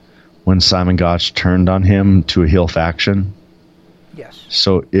when Simon Gotch turned on him to a heel faction? Yes.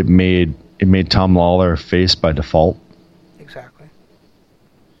 So it made Tom Lawler a face by default. Exactly.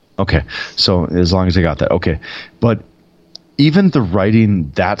 Okay, so as long as I got that, okay. But even the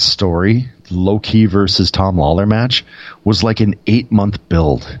writing that story, Low Key versus Tom Lawler match, was like an 8-month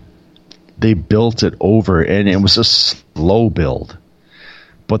build. They built it over, and it was a slow build.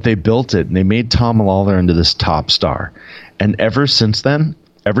 But they built it, and they made Tom Lawler into this top star. And ever since then,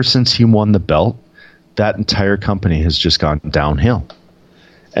 ever since he won the belt, that entire company has just gone downhill.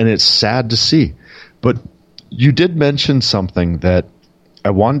 And it's sad to see. But you did mention something that I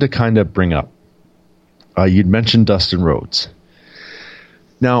wanted to kind of bring up. You'd mentioned Dustin Rhodes.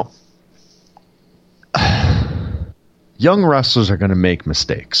 Now, young wrestlers are going to make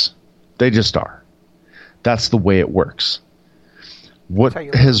mistakes. They just are. That's the way it works.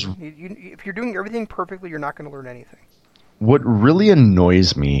 If you're doing everything perfectly, you're not going to learn anything. What really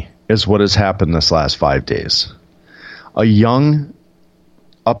annoys me is what has happened this last 5 days. A young,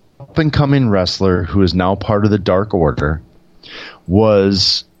 up-and-coming wrestler who is now part of the Dark Order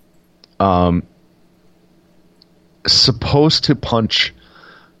was supposed to punch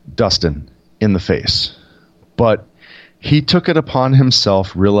Dustin in the face, but he took it upon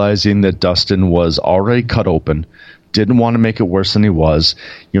himself, realizing that Dustin was already cut open, didn't want to make it worse than he was.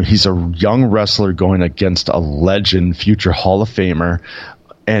 He's a young wrestler going against a legend, future Hall of Famer,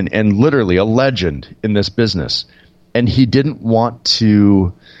 and literally a legend in this business. And he didn't want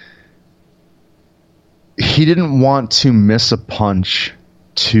to miss a punch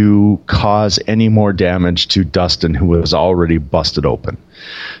to cause any more damage to Dustin, who was already busted open.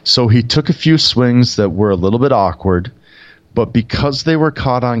 So he took a few swings that were a little bit awkward, but because they were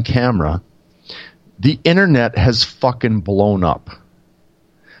caught on camera, the internet has fucking blown up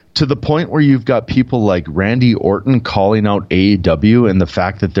to the point where you've got people like Randy Orton calling out AEW and the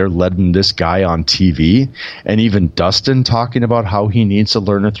fact that they're letting this guy on TV, and even Dustin talking about how he needs to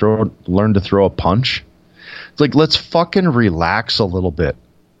learn to throw a punch. It's like, let's fucking relax a little bit.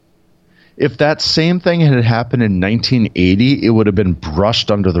 If that same thing had happened in 1980, it would have been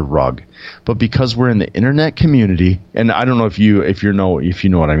brushed under the rug. But because we're in the internet community, and I don't know if you know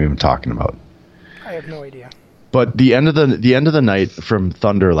what I'm even talking about. I have no idea. But the end of the night from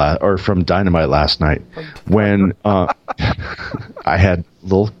from Dynamite last night, when I've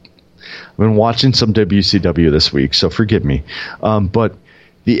been watching some WCW this week, so forgive me. But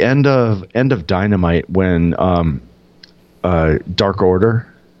the end of Dynamite, when Dark Order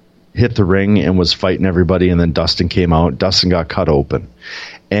hit the ring and was fighting everybody, and then Dustin came out. Dustin got cut open,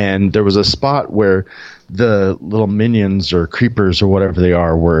 and there was a spot where the little minions or creepers or whatever they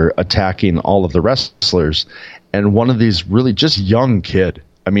are were attacking all of the wrestlers, and one of these really just young kid.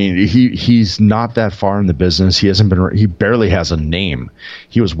 I mean, he's not that far in the business. He barely has a name.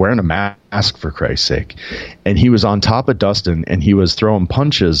 He was wearing a mask, for Christ's sake, and he was on top of Dustin, and he was throwing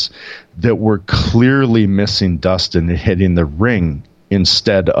punches that were clearly missing Dustin and hitting the ring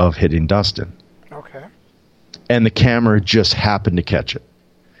instead of hitting Dustin. Okay. And the camera just happened to catch it.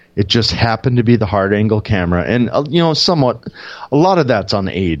 It just happened to be the hard angle camera. And, somewhat, a lot of that's on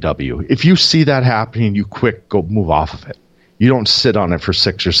the AEW. If you see that happening, you go move off of it. You don't sit on it for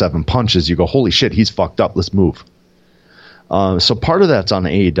 6 or 7 punches. You go, holy shit, he's fucked up. Let's move. So part of that's on the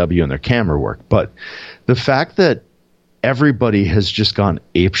AEW and their camera work. But the fact that everybody has just gone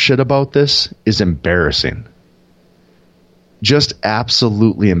apeshit about this is embarrassing. Just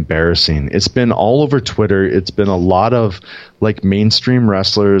absolutely embarrassing. It's been all over Twitter. It's been a lot of mainstream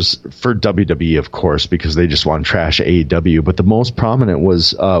wrestlers for WWE, of course, because they just want to trash AEW. But the most prominent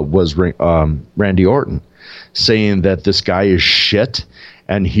was Randy Orton. saying that this guy is shit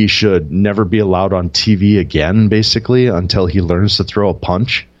and he should never be allowed on TV again, basically, until he learns to throw a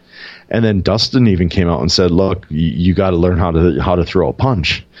punch. And then Dustin even came out and said, look, you got to learn how to throw a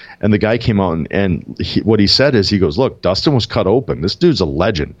punch. And the guy came out and what he said is, he goes, look, Dustin was cut open. This dude's a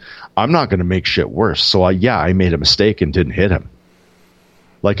legend. I'm not going to make shit worse. So I made a mistake and didn't hit him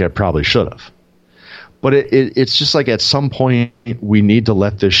like I probably should have. But it's just like, at some point we need to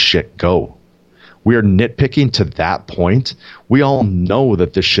let this shit go. We are nitpicking to that point. We all know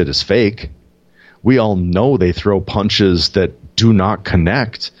that this shit is fake. We all know they throw punches that do not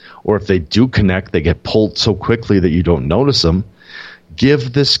connect, or if they do connect, they get pulled so quickly that you don't notice them.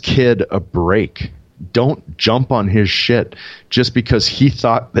 Give this kid a break. Don't jump on his shit just because he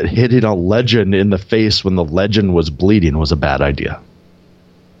thought that hitting a legend in the face when the legend was bleeding was a bad idea.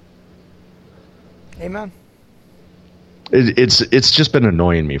 Amen. It's just been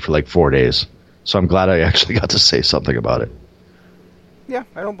annoying me for like 4 days. So I'm glad I actually got to say something about it. Yeah,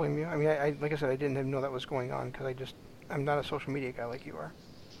 I don't blame you. I mean, I like I said, I didn't even know that was going on because I'm not a social media guy like you are.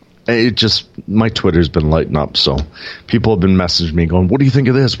 My Twitter's been lighting up, so people have been messaging me going, what do you think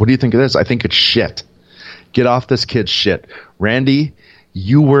of this? What do you think of this? I think it's shit. Get off this kid's shit. Randy,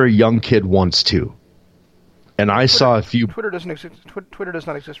 you were a young kid once too. And I saw a few... Twitter doesn't exist. Twitter does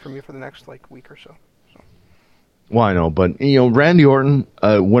not exist for me for the next week or so. Well, I know, but Randy Orton,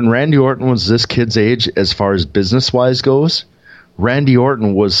 when Randy Orton was this kid's age, as far as business-wise goes, Randy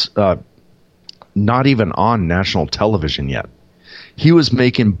Orton was not even on national television yet. He was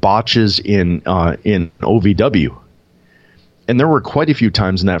making botches in OVW. And there were quite a few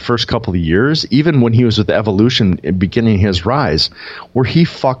times in that first couple of years, even when he was with Evolution beginning his rise, where he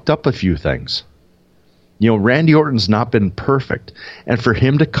fucked up a few things. Randy Orton's not been perfect. And for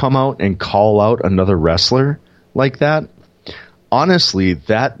him to come out and call out another wrestler like that, honestly,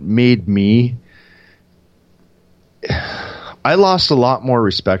 that made me... I lost a lot more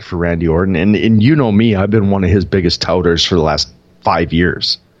respect for Randy Orton. And you know me, I've been one of his biggest touters for the last 5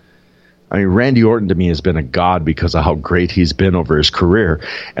 years. I mean, Randy Orton to me has been a god because of how great he's been over his career.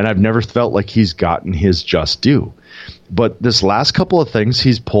 And I've never felt like he's gotten his just due. But this last couple of things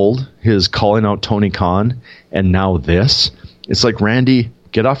he's pulled, his calling out Tony Khan, and now this, it's like, Randy,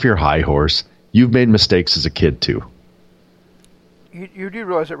 get off your high horse. You've made mistakes as a kid, too. You do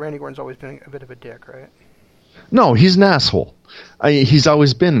realize that Randy Orton's always been a bit of a dick, right? No, he's an asshole. He's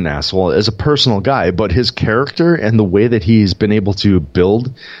always been an asshole as a personal guy, but his character and the way that he's been able to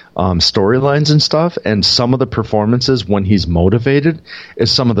build storylines and stuff, and some of the performances when he's motivated, is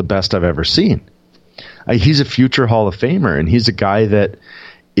some of the best I've ever seen. He's a future Hall of Famer, and he's a guy that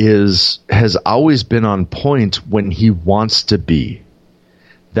has always been on point when he wants to be.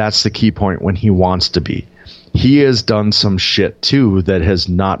 That's the key point, when he wants to be. He has done some shit, too, that has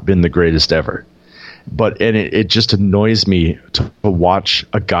not been the greatest ever. But it just annoys me to watch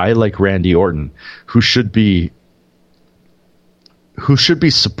a guy like Randy Orton, who should be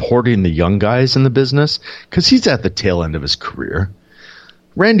supporting the young guys in the business, because he's at the tail end of his career.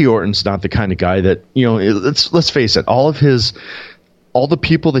 Randy Orton's not the kind of guy that, let's face it, all the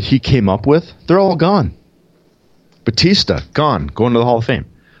people that he came up with, they're all gone. Batista, gone, going to the Hall of Fame.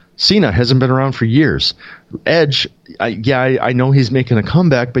 Cena hasn't been around for years. Edge, I know he's making a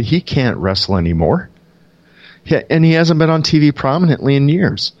comeback, but he can't wrestle anymore. Yeah, and he hasn't been on TV prominently in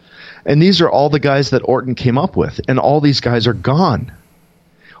years. And these are all the guys that Orton came up with, and all these guys are gone.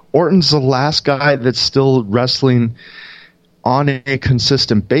 Orton's the last guy that's still wrestling on a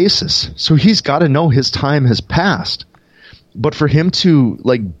consistent basis. So he's got to know his time has passed. But for him to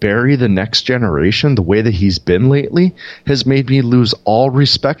bury the next generation the way that he's been lately has made me lose all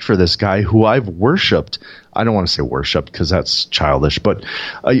respect for this guy who I've worshipped. I don't want to say worshipped because that's childish, but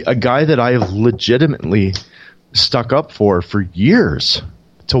a guy that I have legitimately stuck up for years.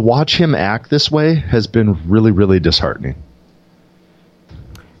 To watch him act this way has been really, really disheartening.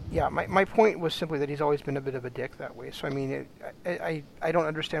 Yeah, my point was simply that he's always been a bit of a dick that way. So I mean, I don't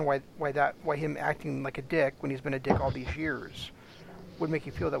understand why him acting like a dick when he's been a dick all these years would make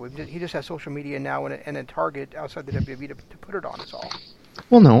you feel that way. He just has social media now and a target outside the WWE to put it on. Is all.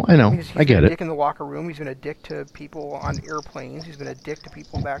 Well, no, I know, he's I get been it. A dick in the locker room. He's been a dick to people on airplanes. He's been a dick to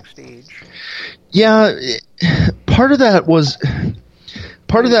people backstage. Yeah, part of that was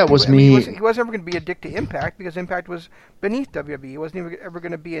me. He wasn't ever going to be a dick to Impact because Impact was beneath WWE. He wasn't ever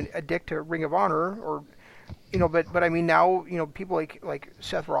going to be a dick to Ring of Honor or, But I mean now people like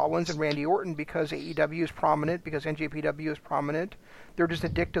Seth Rollins and Randy Orton, because AEW is prominent, because NJPW is prominent, they're just a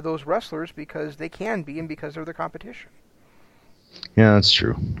dick to those wrestlers because they can be and because they're the competition. Yeah, that's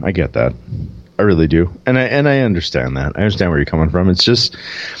true. I get that. I really do, and I understand that. I understand where you're coming from. It's just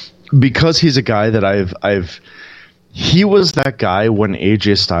because he's a guy that he was that guy when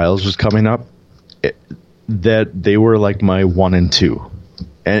AJ Styles was coming up, that they were like my 1 and 2.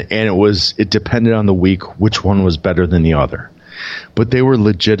 And it depended on the week which one was better than the other. But they were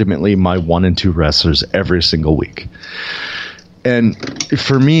legitimately my 1 and 2 wrestlers every single week. And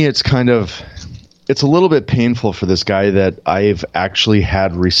for me, it's a little bit painful for this guy that I've actually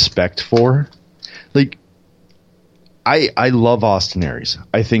had respect for. Like, I love Austin Aries.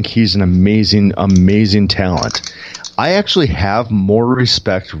 I think he's an amazing, amazing talent. I actually have more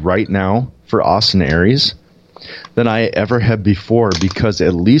respect right now for Austin Aries than I ever had before, because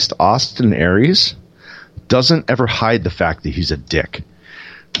at least Austin Aries doesn't ever hide the fact that he's a dick.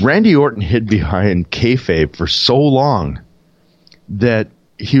 Randy Orton hid behind kayfabe for so long that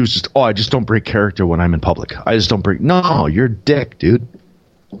he was just, I just don't break character when I'm in public. I just don't break. No, you're a dick, dude.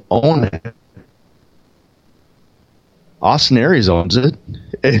 Own it. Austin Aries owns it,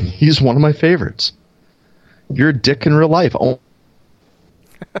 and he's one of my favorites. You're a dick in real life.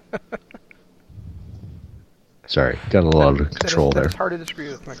 Sorry, got a lot of control there. It's hard to disagree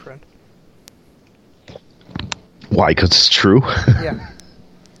with, my friend. Why? Because it's true. Yeah,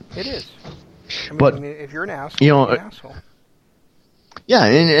 it is. I mean, if you're an asshole, you're an asshole. Yeah,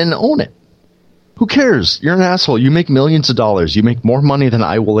 and own it. Who cares? You're an asshole. You make millions of dollars. You make more money than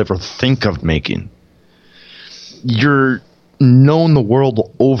I will ever think of making. You're known the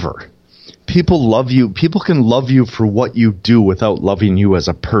world over. People love you. People can love you for what you do without loving you as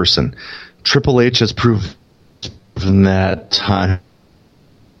a person. Triple H has proven that time.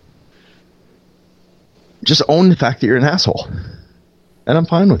 Just own the fact that you're an asshole. And I'm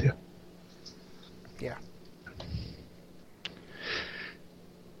fine with you. Yeah.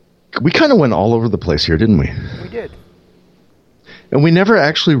 We kind of went all over the place here, didn't we? We did. And we never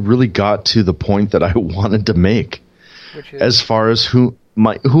actually really got to the point that I wanted to make, Which is? As far as who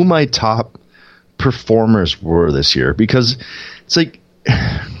my top performers were this year. Because it's like,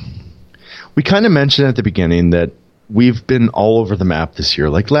 we kind of mentioned at the beginning that we've been all over the map this year.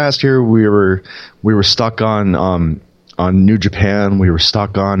 Like last year, we were stuck on New Japan. We were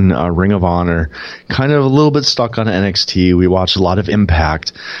stuck on Ring of Honor, kind of a little bit stuck on NXT. We watched a lot of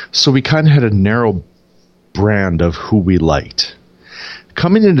Impact. So we kind of had a narrow brand of who we liked.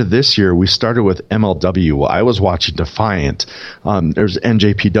 Coming into this year, we started with MLW. I was watching Defiant. There's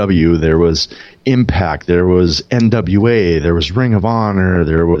NJPW. There was Impact. There was NWA. There was Ring of Honor.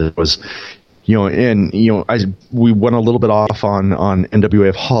 There was, we went a little bit off on NWA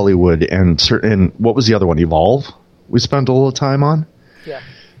of Hollywood and what was the other one? Evolve. We spent a little time on. Yeah.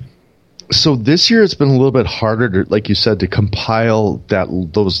 So this year it's been a little bit harder to, like you said, to compile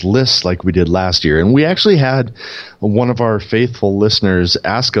those lists like we did last year. And we actually had one of our faithful listeners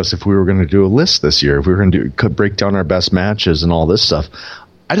ask us if we were going to do a list this year, if we were going to break down our best matches and all this stuff.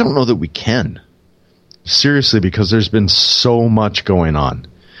 I don't know that we can. Seriously, because there's been so much going on.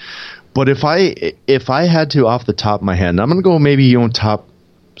 But if I had to off the top of my head, I'm going to go maybe top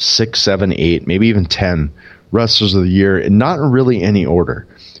 6, 7, 8, maybe even 10 wrestlers of the year, and not in really any order.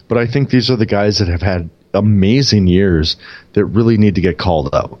 But I think these are the guys that have had amazing years that really need to get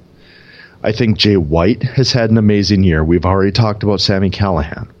called out. I think Jay White has had an amazing year. We've already talked about Sami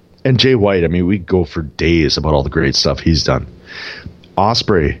Callihan. And Jay White, I mean, we go for days about all the great stuff he's done.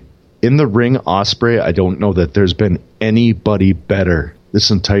 Ospreay. In the ring, Ospreay, I don't know that there's been anybody better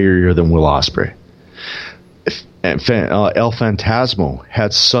this entire year than Will Ospreay. El Phantasmo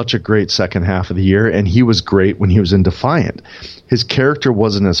had such a great second half of the year, and he was great when he was in Defiant. His character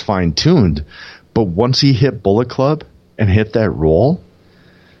wasn't as fine-tuned, but once he hit Bullet Club and hit that role,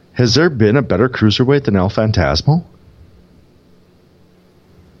 has there been a better cruiserweight than El Phantasmo?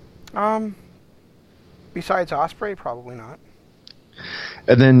 Besides Ospreay, probably not.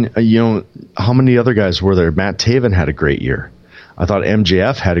 And then, how many other guys were there? Matt Taven had a great year. I thought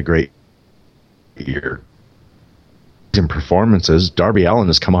MJF had a great year. In performances, Darby Allin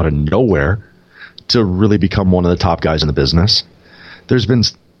has come out of nowhere to really become one of the top guys in the business. There's been,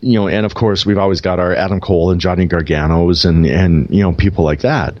 and of course we've always got our Adam Cole and Johnny Garganos and people like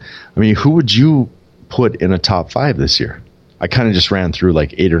that. I mean, who would you put in a top 5 this year? I kind of just ran through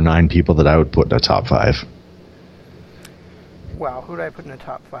like 8 or 9 people that I would put in a top 5. Wow, who did I put in the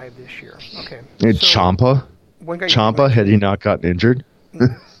top 5 this year? Okay, Ciampa. Ciampa, had he not gotten injured?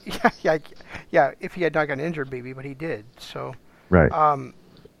 Yeah, if he had not gotten injured, maybe, but he did. So, right. So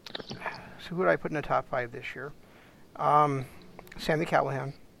who did I put in the top 5 this year? Sami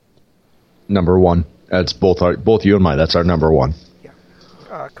Callihan. Number 1. That's both you and mine. That's our number 1.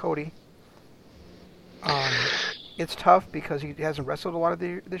 Yeah. Cody. It's tough because he hasn't wrestled a lot of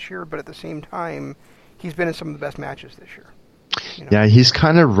this year, but at the same time, he's been in some of the best matches this year. You know? Yeah, he's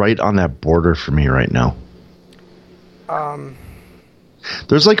kind of right on that border for me right now.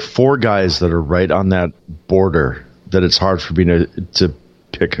 There's like 4 guys that are right on that border that it's hard for me to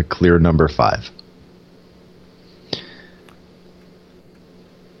pick a clear number 5.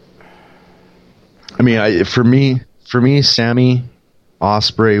 I mean, for me, Sammy,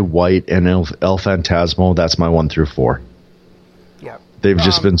 Osprey, White, and El Phantasmo, that's my 1 through 4. Yeah. They've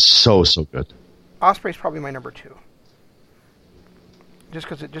just been so good. Osprey's probably my number 2. Just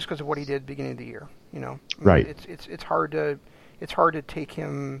because of what he did beginning of the year, you know. I mean, Right. It's hard to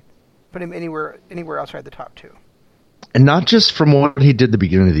put him anywhere outside the top 2. And not just from what he did at the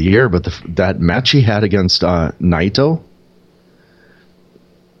beginning of the year, but that match he had against Naito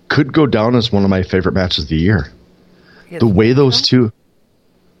could go down as one of my favorite matches of the year. The way those two...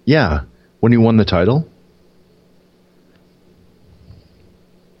 Yeah, when he won the title.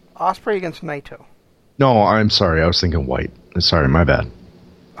 Osprey against Naito. No, I'm sorry. I was thinking White. Sorry, my bad.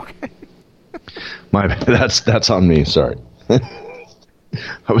 Okay. My bad. That's on me. Sorry.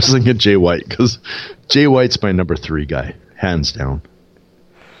 I was thinking Jay White because Jay White's my number 3 guy, hands down.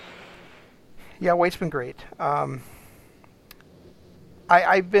 Yeah, White's been great.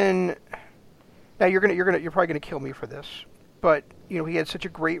 I've been. Now you're probably gonna kill me for this, but you know he had such a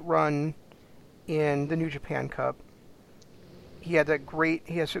great run in the New Japan Cup. He had had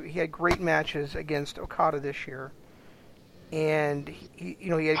great matches against Okada this year, and he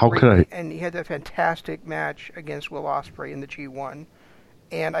had that fantastic match against Will Ospreay in the G1,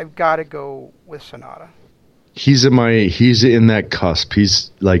 and I've got to go with Sonata. He's in that cusp.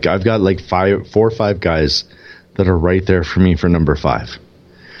 He's like I've got like 4 or 5 guys that are right there for me for number 5.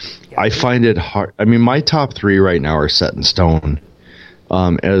 Yeah, I find it hard. I mean, my top 3 right now are set in stone.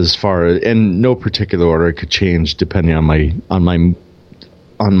 As far as in no particular order, it could change depending on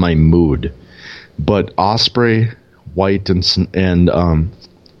my mood. But Osprey, White, and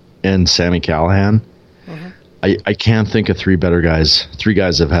Sammy Callahan, I can't think of 3 better guys. 3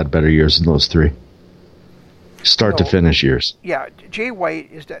 guys have had better years than those 3. Start to finish years. Yeah, Jay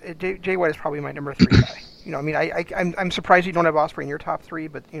White is probably my number 3 guy. You know, I mean, I'm surprised you don't have Osprey in your top 3,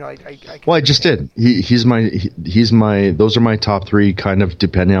 but you know, I just did. He's my. Those are my top 3, kind of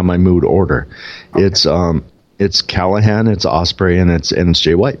depending on my mood order. Okay. It's Callahan, it's Osprey, and it's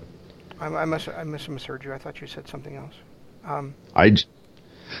Jay White. I misheard you. I thought you said something else.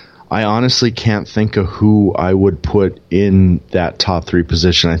 I honestly can't think of who I would put in that top 3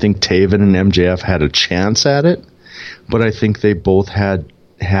 position. I think Taven and MJF had a chance at it, but I think they both had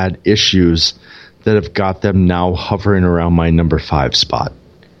issues that have got them now hovering around my number 5 spot.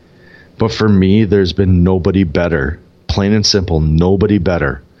 But for me, there's been nobody better, plain and simple, nobody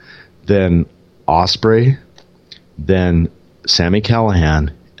better than Osprey, then Sammy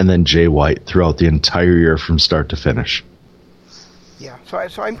Callahan, and then Jay White throughout the entire year from start to finish. Yeah, so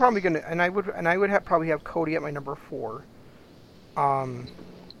I'm probably gonna, and I would probably have Cody at my number 4. And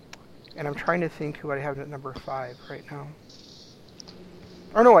I'm trying to think who I have at number 5 right now.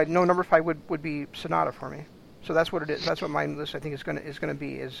 Or no, number 5 would be Sonata for me. So that's what it is. That's what my list I think is gonna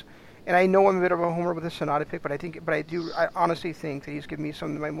be. And I know I'm a bit of a homer with the Sonata pick, but I honestly think that he's given me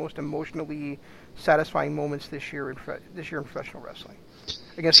some of my most emotionally satisfying moments this year in professional wrestling.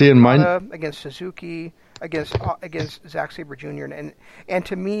 Against Okada, against Suzuki, against Zack Sabre Jr. And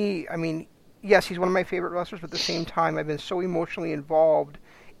to me, I mean, yes, he's one of my favorite wrestlers, but at the same time, I've been so emotionally involved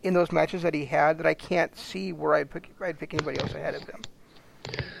in those matches that he had that I can't see where I'd pick anybody else ahead of him.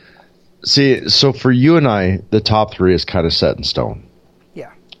 See, so for you and I, the top 3 is kind of set in stone.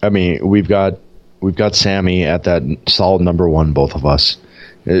 Yeah. I mean, we've got Sammy at that solid number 1, both of us.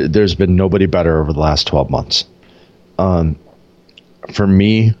 There's been nobody better over the last 12 months. For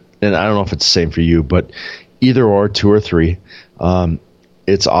me, and I don't know if it's the same for you, but either or 2 or 3,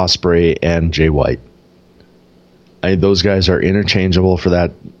 it's Osprey and Jay White. Those guys are interchangeable for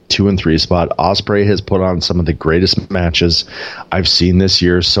that 2 and 3 spot. Osprey has put on some of the greatest matches I've seen this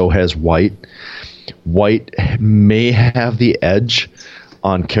year. So has White. White may have the edge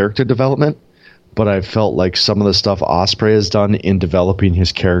on character development, but I felt like some of the stuff Osprey has done in developing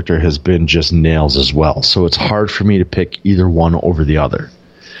his character has been just nails as well. So it's hard for me to pick either one over the other.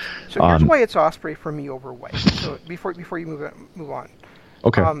 So here's why it's Osprey for me over White. So before you move on,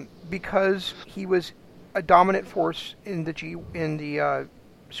 okay, because he was a dominant force in the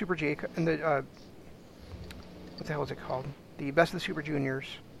Super J, in the what the hell is it called? The Best of the Super Juniors.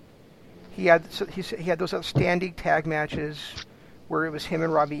 He had those outstanding tag matches where it was him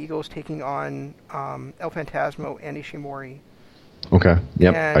and Robbie Eagles taking on El Phantasmo and Ishimori. Okay.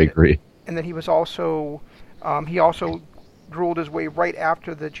 Yep, I agree. And then he was also he also ruled his way right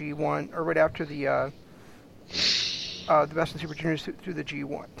after the G1 or right after the the Best in Super Juniors through the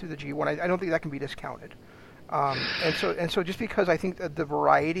G1. I don't think that can be discounted. And so just because I think that the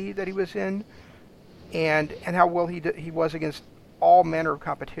variety that he was in, and how well he was against all manner of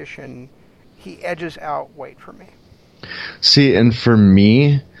competition, he edges out White for me. See, and for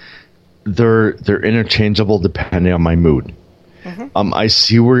me, they're interchangeable depending on my mood. Mm-hmm. I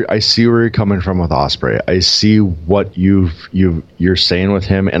see where you're coming from with Ospreay. I see what you're saying with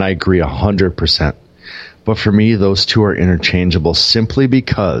him, and I agree 100%. But for me, those two are interchangeable simply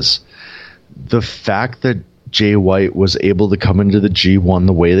because the fact that Jay White was able to come into the G1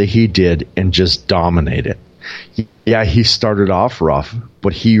 the way that he did and just dominate it. Yeah, he started off rough,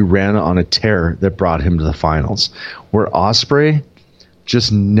 but he ran on a tear that brought him to the finals. Where Ospreay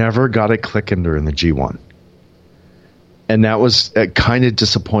just never got it clicking during the G1. And that was kind of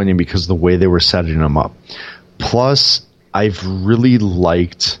disappointing because of the way they were setting him up. Plus, I've really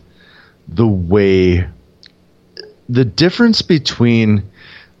liked the way... The difference between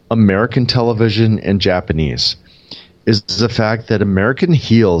American television and Japanese is the fact that American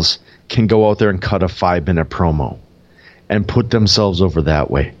heels can go out there and cut a 5-minute promo and put themselves over that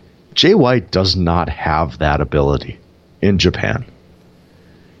way. Jay White does not have that ability in Japan.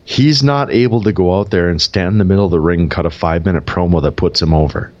 He's not able to go out there and stand in the middle of the ring and cut a 5-minute promo that puts him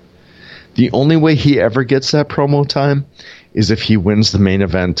over. The only way he ever gets that promo time is if he wins the main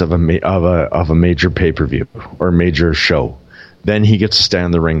event of a major pay-per-view or major show. Then he gets to stand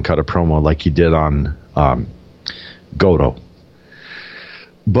in the ring and cut a promo like he did on Goto.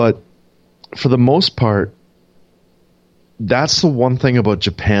 But for the most part, that's the one thing about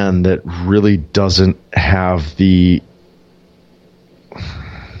Japan that really doesn't have the...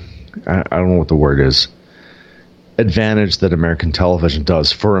 I don't know what the word is. Advantage that American television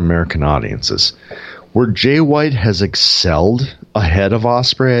does for American audiences. Where Jay White has excelled ahead of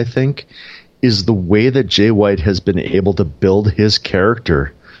Ospreay, I think, is the way that Jay White has been able to build his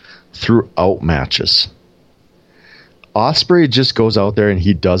character throughout matches. Ospreay just goes out there and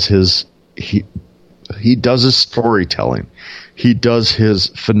he does his storytelling. He does his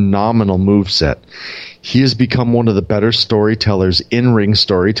phenomenal moveset. He has become one of the better storytellers, in-ring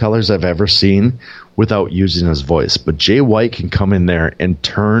storytellers I've ever seen without using his voice. But Jay White can come in there and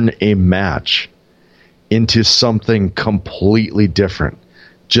turn a match into something completely different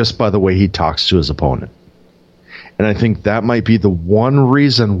just by the way he talks to his opponent. And I think that might be the one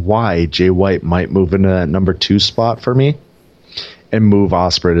reason why Jay White might move into that number 2 spot for me and move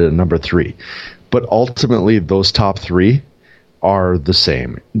Ospreay to number 3. But ultimately, those top 3 are the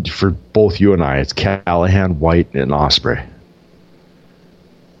same for both you and I. It's Callahan, White, and Ospreay.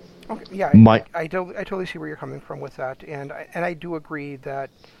 Okay, yeah, I totally see where you're coming from with that, and I do agree that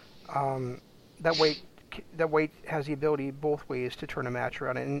that White has the ability both ways to turn a match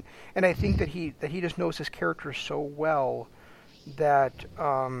around, and I think that he just knows his character so well that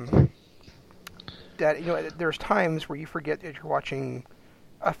that there's times where you forget that you're watching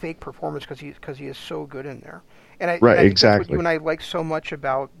a fake performance because he is so good in there. And I think exactly. That's what you and I liked so much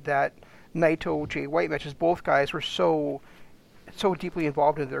about that Naito Jay White match is both guys were so deeply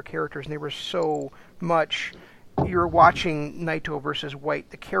involved in their characters, and they were so much. You're watching Naito versus White,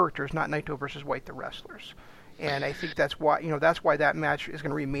 the characters, not Naito versus White, the wrestlers. And I think that's why that match is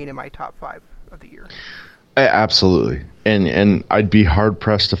going to remain in my top 5 of the year. Absolutely, and I'd be hard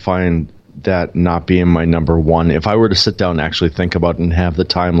pressed to find that not being my number 1. If I were to sit down and actually think about it and have the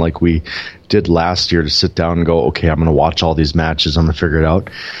time like we did last year to sit down and go, okay, I'm going to watch all these matches, I'm going to figure it out,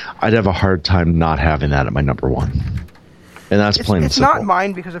 I'd have a hard time not having that at my number 1. And that's plain and simple. It's not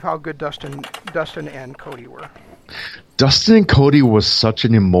mine because of how good Dustin and Cody were. Dustin and Cody was such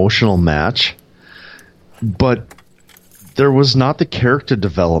an emotional match, but there was not the character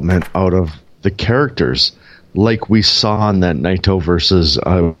development out of the characters like we saw in that Naito versus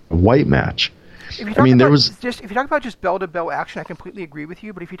White match. If you talk about just bell-to-bell action, I completely agree with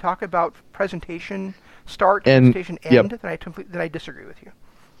you. But if you talk about presentation start, presentation end, then I disagree with you.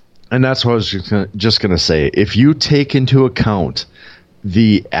 And that's what I was just going to say. If you take into account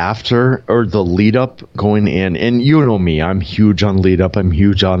the after or the lead up going in, and you know me, I'm huge on lead up, I'm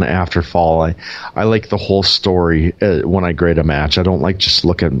huge on after fall. I like the whole story when I grade a match. I don't like just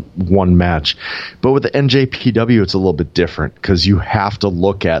look at one match. But with the NJPW, it's a little bit different because you have to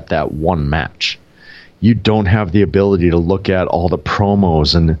look at that one match. You don't have the ability to look at all the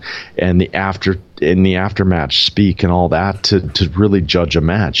promos and the aftermatch speak and all that to really judge a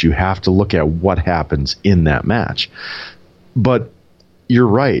match. You have to look at what happens in that match. But you're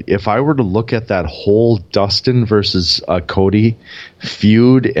right. If I were to look at that whole Dustin versus Cody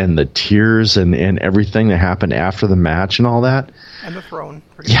feud and the tears and everything that happened after the match and all that, And the throne.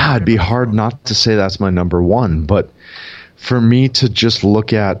 Yeah, it'd be hard not to say that's my number one, but for me to just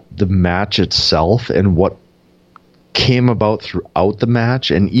look at the match itself and what came about throughout the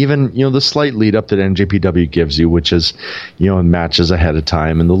match, and even, you know, the slight lead up that NJPW gives you, which is, you know, matches ahead of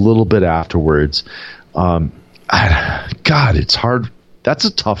time and the little bit afterwards. God, it's hard. That's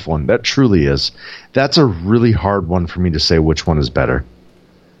a tough one. That truly is. That's a really hard one for me to say which one is better.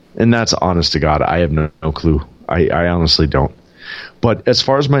 And that's honest to God. I have no clue. I honestly don't. But as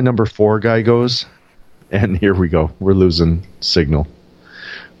far as my number 4 guy goes, and here we go, we're losing signal.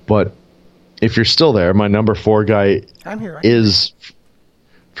 But if you're still there, my number 4 guy is,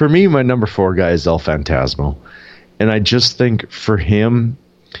 for me, my number 4 guy is El Phantasmo. And I just think for him,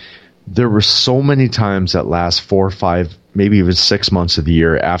 there were so many times that last 4 or 5, maybe even 6 months of the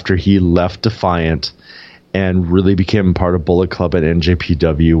year after he left Defiant and really became part of Bullet Club at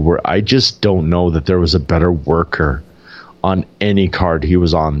NJPW, where I just don't know that there was a better worker on any card he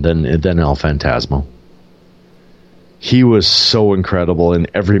was on than El Phantasmo. He was so incredible in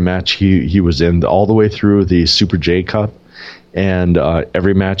every match he was in, all the way through the Super J Cup, and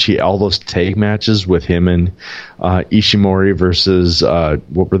every match, all those tag matches with him and Ishimori versus,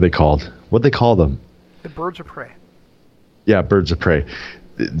 what were they called? What'd they call them? The Birds of Prey. Yeah, Birds of Prey.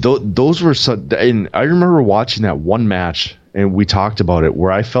 Those were so, and I remember watching that one match, and we talked about it,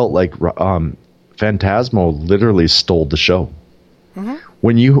 where I felt like Phantasmo literally stole the show. Mm-hmm.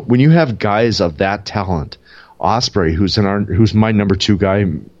 When you have guys of that talent, Ospreay, who's my number 2 guy,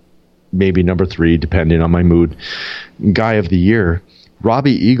 maybe number 3, depending on my mood, guy of the year,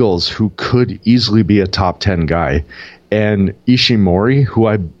 Robbie Eagles, who could easily be a top 10 guy, and Ishimori, who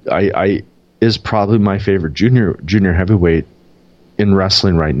I is probably my favorite junior heavyweight in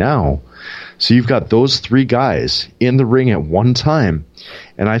wrestling right now. So you've got those 3 guys in the ring at one time,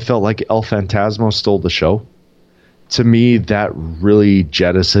 and I felt like El Phantasmo stole the show. To me, that really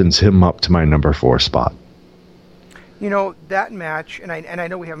jettisons him up to my number 4 spot. You know, that match, and I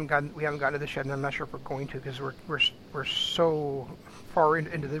know we haven't gotten to this yet, and I'm not sure if we're going to, because we're so far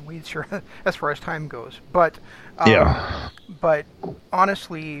into the weeds here as far as time goes. But But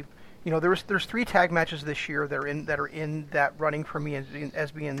honestly, you know, there's 3 tag matches this year that are in that running for me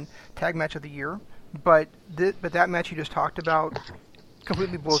as being tag match of the year. But that match you just talked about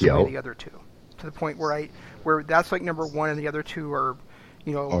completely blows away the other 2, to the point where that's like number 1 and the other 2 are,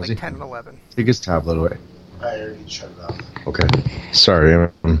 you know, like 10 and 11. Take his tablet away. I already shut it off. Okay. Sorry,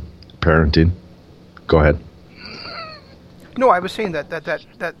 I'm parenting. Go ahead. No, I was saying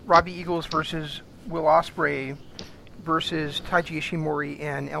that Robbie Eagles versus Will Ospreay versus Taiji Ishimori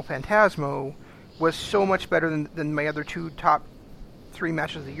and El Phantasmo was so much better than my other 2 top 3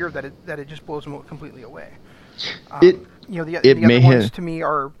 matches of the year that it just blows them completely away. The other ones to me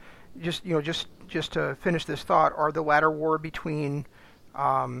are just to finish this thought, are the ladder war between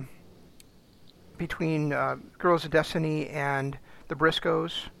Girls of Destiny and the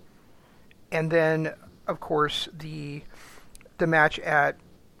Briscoes, and then of course the match at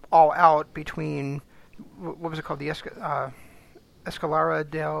All Out between, what was it called, the Escalara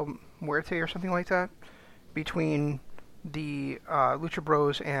del Muerte or something like that, between the Lucha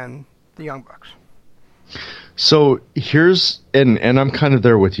Bros and the Young Bucks. So here's, and I'm kind of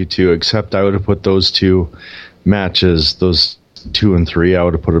there with you too, except I would have put those 2 matches, those 2 and 3, I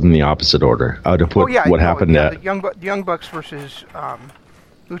would have put them in the opposite order. I would have put happened at the Young Bucks versus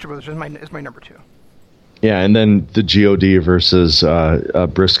Lucha Brothers is my number 2. Yeah, and then the GOD versus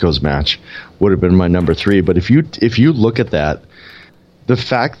Briscoes match would have been my number 3. But if you look at that, the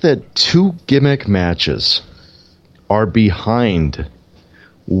fact that 2 gimmick matches are behind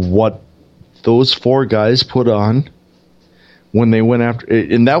what those 4 guys put on when they went after,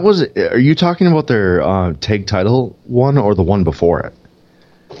 and that was, are you talking about their tag title one or the one before it?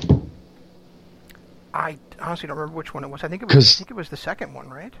 I honestly don't remember which one it was. I think it was the second one,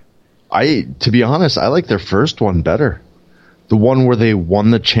 right? To be honest, I like their first one better. The one where they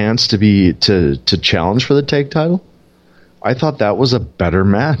won the chance to challenge for the tag title. I thought that was a better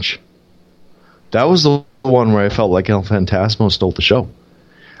match. That was the one where I felt like El Phantasmo stole the show.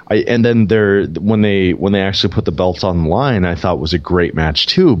 And then when they actually put the belts on the line, I thought was a great match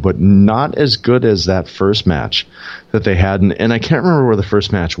too, but not as good as that first match that they had. And I can't remember where the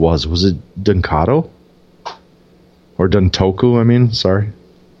first match was. Was it Dunkado? Or Duntoku, I mean, sorry.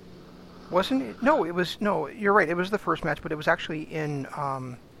 Wasn't it? No, it was, no, you're right. It was the first match, but it was actually in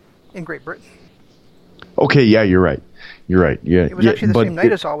Great Britain. Okay, yeah, you're right. Yeah, it was actually the same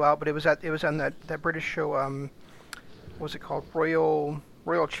night as All Out, but it was on that British show, what was it called?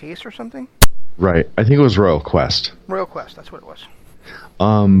 Royal Chase or something? Right. I think it was Royal Quest. Royal Quest, that's what it was.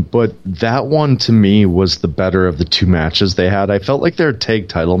 But that one to me was the better of the two matches they had. I felt like their tag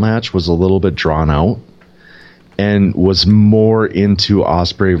title match was a little bit drawn out and was more into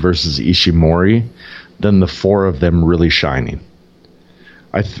Ospreay versus Ishimori than the four of them really shining.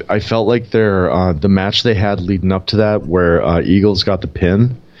 I felt like the match they had leading up to that, where Eagles got the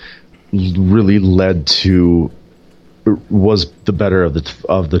pin, really was the better of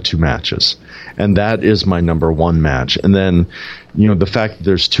the two matches, and that is my number one match. And then, the fact that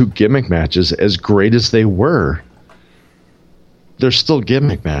there's two gimmick matches, as great as they were, they're still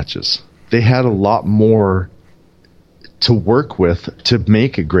gimmick matches. They had a lot more to work with to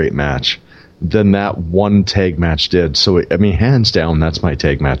make a great match than that one tag match did. So, I mean, hands down, that's my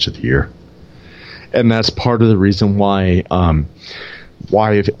tag match of the year. And that's part of the reason why El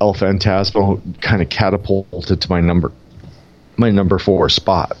Phantasmo kind of catapulted to my number 4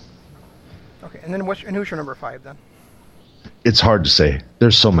 spot. Okay, and then who's your number 5 then? It's hard to say.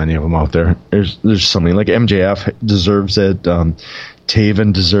 There's so many of them out there. There's so many. Like MJF deserves it.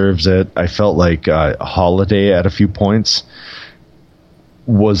 Taven deserves it. I felt like Holiday at a few points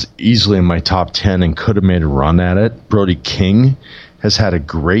was easily in my top 10 and could have made a run at it. Brody King has had a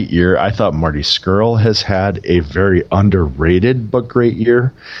great year. I thought Marty Scurll has had a very underrated but great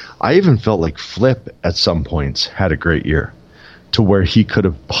year. I even felt like Flip at some points had a great year to where he could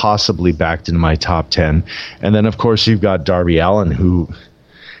have possibly backed into my top 10. And then, of course, you've got Darby Allin, who...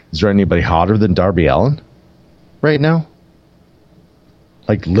 Is there anybody hotter than Darby Allin right now?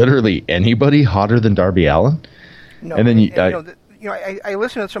 Like, literally anybody hotter than Darby Allin? No, and then I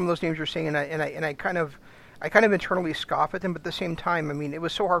listen to some of those names you're saying, and I kind of internally scoff at them, but at the same time, I mean, it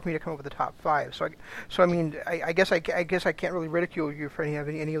was so hard for me to come up with the top 5. So I mean, I guess I can't really ridicule you for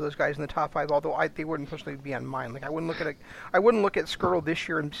any of those guys in the top 5. Although they wouldn't personally be on mine. Like I wouldn't look at Scurll this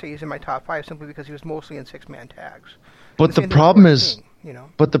year and say he's in my top 5 simply because he was mostly in 6-man tags. But the problem is,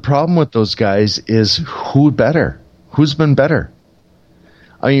 but the problem with those guys is who's been better.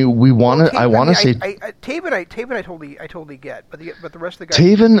 I mean, I want to say Taven. I totally get, but the rest of the guys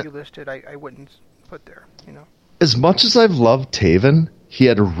Taven, you listed, I wouldn't put there. As much as I've loved Taven, he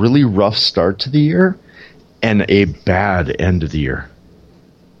had a really rough start to the year and a bad end of the year.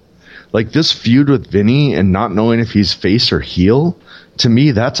 Like this feud with Vinny and not knowing if he's face or heel, to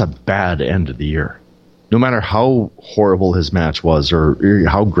me, that's a bad end of the year. No matter how horrible his match was or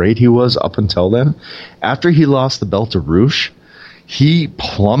how great he was up until then, after he lost the belt to Roosh, he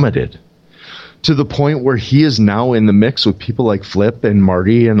plummeted to the point where he is now in the mix with people like Flip and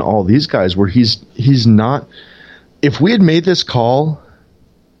Marty and all these guys where he's not... If we had made this call,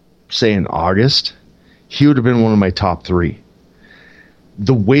 say in August, he would have been one of my top 3.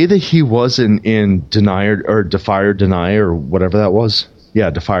 The way that he was in Deny or Defy or Deny or whatever that was.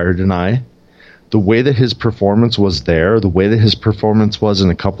 Yeah, Defy or Deny. The way that his performance was there, the way that his performance was in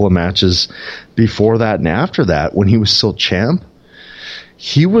a couple of matches before that and after that when he was still champ,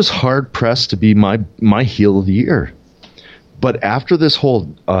 he was hard pressed to be my heel of the year. But after this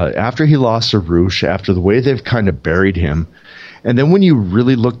whole, after he lost to Roosh, after the way they've kind of buried him, and then when you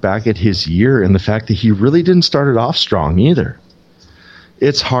really look back at his year and the fact that he really didn't start it off strong either,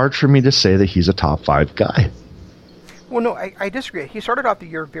 it's hard for me to say that he's a top 5 guy. Well, no, I disagree. He started off the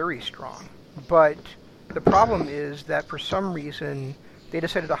year very strong, but the problem is that for some reason they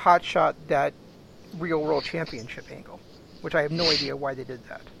decided to hotshot that Real World Championship angle, which I have no idea why they did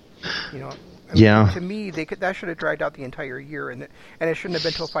that. To me, that should have dragged out the entire year, and it shouldn't have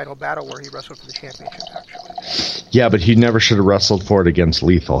been till Final Battle where he wrestled for the championship, actually. Yeah, but he never should have wrestled for it against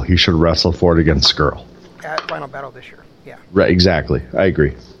Lethal. He should have wrestled for it against Scurll. At Final Battle this year, yeah. Right, exactly. I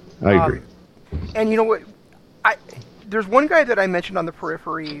agree. And you know what? There's one guy that I mentioned on the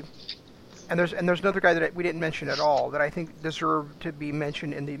periphery, and there's another guy that we didn't mention at all that I think deserved to be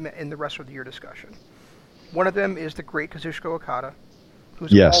mentioned in the rest of the year discussion. One of them is the great Kazuchika Okada,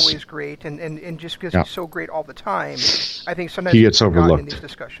 who's always great, and just because he's so great all the time, I think sometimes he gets overlooked in these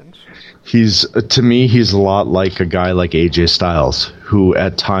discussions. To me, he's a lot like a guy like AJ Styles, who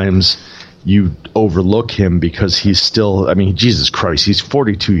at times you overlook him because he's still, I mean, Jesus Christ, he's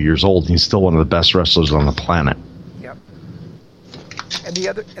 42 years old, and he's still one of the best wrestlers on the planet. Yep.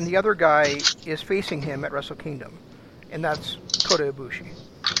 And the other guy is facing him at Wrestle Kingdom, and that's Kota Ibushi.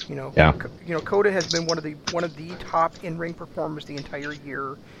 Kota has been one of the top in-ring performers the entire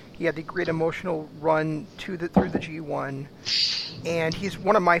year. He had the great emotional run through the G1, and he's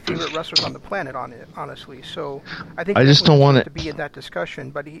one of my favorite wrestlers on the planet. Honestly, so I think I just don't want to be in that discussion.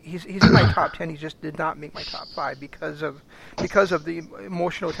 But he's in my top 10. He just did not make my top 5 because of the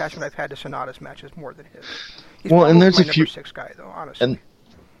emotional attachment I've had to Sonata's matches more than his. He's and there's my a few number 6 guy though, honestly.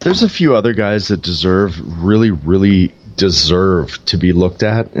 There's a few other guys that really deserve to be looked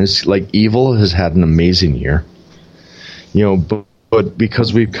at. It's like Evil has had an amazing year, but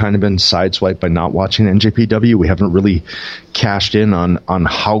because we've kind of been sideswiped by not watching NJPW, we haven't really cashed in on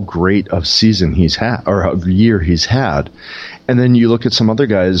how great of season he's had or a year he's had. And then you look at some other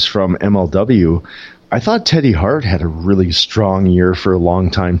guys from MLW. I thought Teddy Hart had a really strong year for a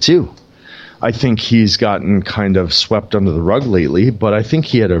long time too. I think he's gotten kind of swept under the rug lately, but I think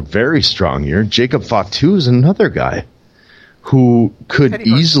he had a very strong year. Jacob Fatu is another guy who could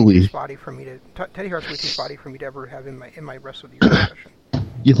Teddy Hart's easily. Teddy Hart's way too spotty for me to ever have in my rest of the year discussion.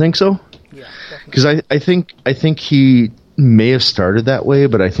 You think so? Yeah, definitely. Because I think he may have started that way,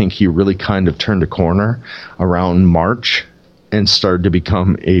 but I think he really kind of turned a corner around March and started to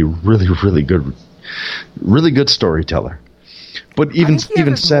become a really good storyteller. But even said,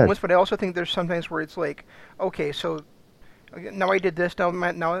 moments, but I also think there's sometimes where it's like, okay, so now I did this,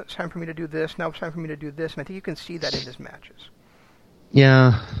 now it's time for me to do this, now it's time for me to do this, and I think you can see that in his matches.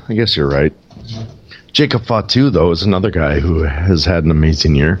 Yeah, I guess you're right. Jacob Fatu, though, is another guy who has had an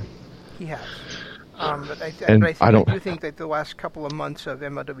amazing year. He has. But I do think that the last couple of months of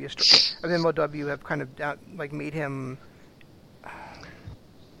MLW have kind of made him,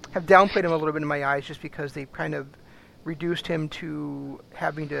 have downplayed him a little bit in my eyes, just because they've kind of reduced him to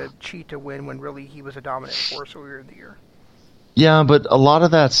having to cheat to win when really he was a dominant force earlier in the year. Yeah, but a lot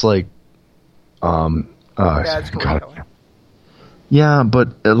of that's like, bad storytelling. Yeah, but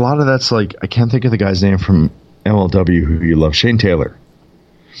a lot of that's like, I can't think of the guy's name from MLW who you love, Shane Taylor,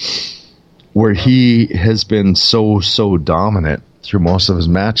 where he has been so dominant through most of his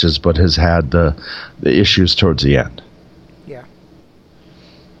matches, but has had the issues towards the end. Yeah.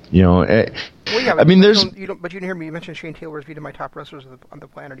 I mean, there's. But you didn't hear me mention Shane Taylor as being my top wrestlers on the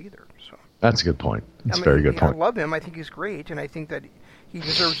planet either. So that's a good point. That's a very good point. I love him. I think he's great, and I think that he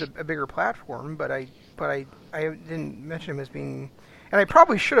deserves a bigger platform. But I didn't mention him as being, and I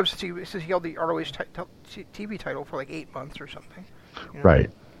probably should have, since he held the ROH TV title for like 8 months or something. Right.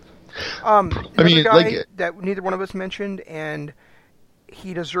 Another guy that neither one of us mentioned, and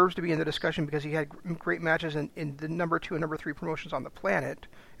he deserves to be in the discussion because he had great matches in the number 2 and number 3 promotions on the planet,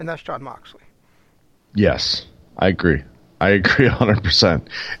 and that's Jon Moxley. Yes, I agree. I agree 100%.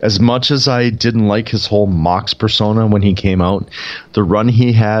 As much as I didn't like his whole Mox persona when he came out, the run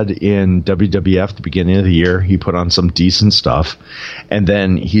he had in WWF at the beginning of the year, he put on some decent stuff. And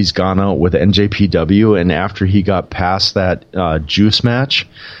then he's gone out with NJPW, and after he got past that Juice match,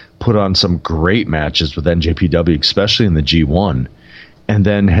 put on some great matches with NJPW, especially in the G1. And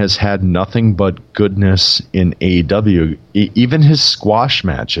then has had nothing but goodness in AEW. Even his squash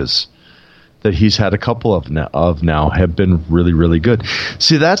matches that he's had a couple of now have been really good.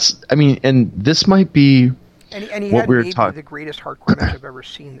 See, and this might be and he what had we were maybe talking. The greatest hardcore match I've ever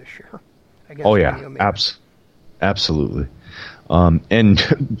seen this year. Oh yeah, absolutely.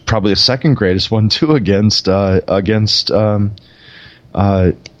 And probably the second greatest one too against Bad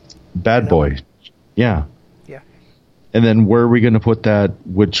Boy. Yeah. And then where are we going to put that,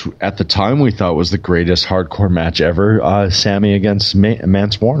 which at the time we thought was the greatest hardcore match ever, Sammy against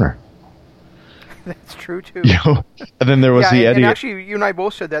Mance Warner. That's true too. And then there was the Eddie. And actually, you and I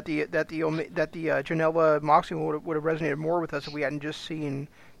both said that the Janela Moxley would have resonated more with us if we hadn't just seen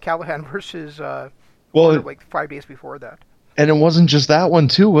Callahan versus like 5 days before that. And it wasn't just that one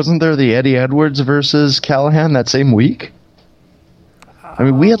too. Wasn't there the Eddie Edwards versus Callahan that same week? I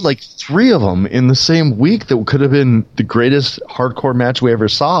mean, we had like 3 of them in the same week that could have been the greatest hardcore match we ever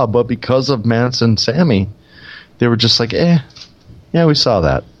saw, but because of Mance and Sammy, they were just like, yeah, we saw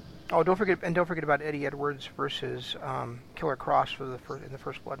that. Oh, don't forget about Eddie Edwards versus Killer Kross in the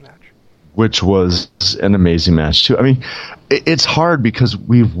First Blood match, which was an amazing match too. I mean, it's hard because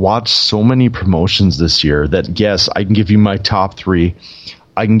we've watched so many promotions this year that, yes, I can give you my top 3.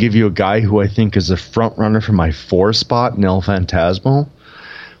 I can give you a guy who I think is a front runner for my 4 spot, El Phantasmo.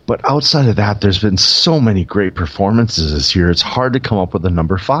 But outside of that, there's been so many great performances this year. It's hard to come up with a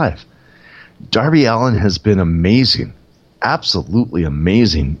number 5. Darby Allin has been amazing, absolutely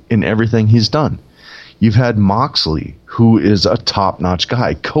amazing in everything he's done. You've had Moxley, who is a top-notch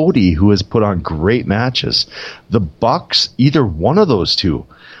guy. Cody, who has put on great matches. The Bucks, either one of those two.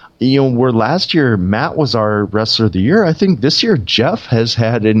 Where last year Matt was our Wrestler of the Year, I think this year Jeff has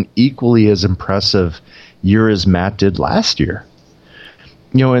had an equally as impressive year as Matt did last year.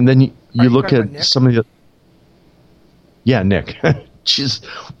 And then you look at some of the... Yeah, Nick. Jeez,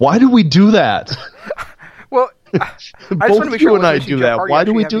 why do we do that? Well, I just want to make you sure and I do that. Why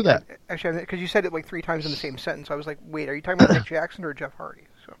do we do that? Actually, because you said it like 3 times in the same sentence. I was like, wait, are you talking about Nick Jackson or Jeff Hardy?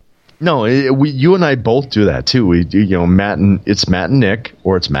 So. No, you and I both do that too. We do, it's Matt and Nick,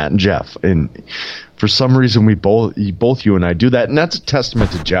 or it's Matt and Jeff, and for some reason you and I do that, and that's a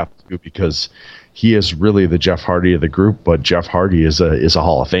testament to Jeff too, because he is really the Jeff Hardy of the group. But Jeff Hardy is a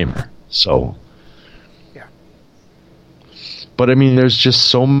Hall of Famer, so yeah. But I mean, there's just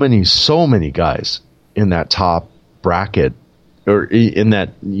so many guys in that top bracket, or in that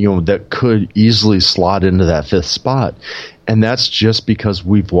that could easily slot into that fifth spot. And that's just because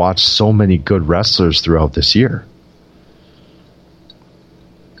we've watched so many good wrestlers throughout this year.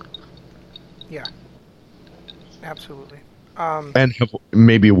 Yeah, absolutely. And have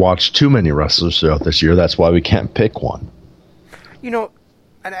maybe watched too many wrestlers throughout this year. That's why we can't pick one. And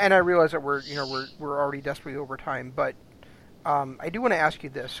I realize that we're already desperately over time, but I do want to ask you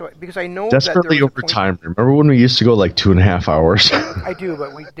this, because I know desperately that over time. Remember when we used to go like 2.5 hours? I do,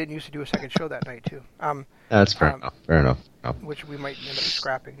 but we didn't used to do a second show that night too. That's fair enough. Fair enough. Which we might end up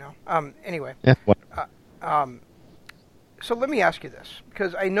scrapping now. Anyway. Yeah. So let me ask you this,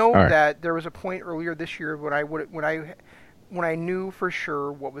 because I know right. that there was a point earlier this year when I knew for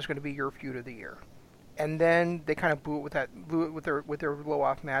sure what was going to be your feud of the year, and then they kind of blew it with their blow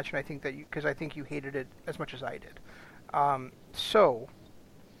off match, and I think that because I think you hated it as much as I did. So,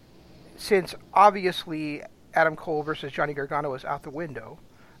 since obviously Adam Cole versus Johnny Gargano is out the window,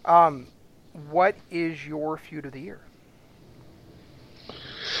 what is your feud of the year?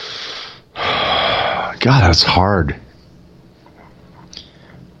 God, that's hard.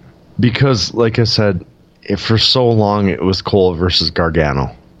 Because, like I said, for so long it was Cole versus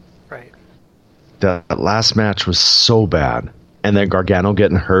Gargano. Right. That last match was so bad. And then Gargano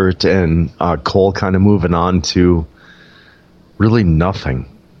getting hurt and Cole kind of moving on to really nothing.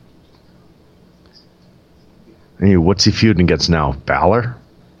 I mean, what's he feuding against now? Balor?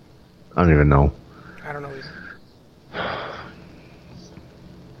 I don't even know. I don't know either.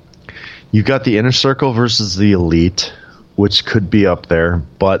 You got the Inner Circle versus the Elite, which could be up there,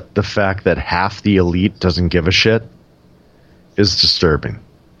 but the fact that half the Elite doesn't give a shit is disturbing.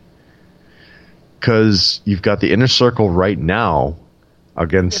 Because you've got the Inner Circle right now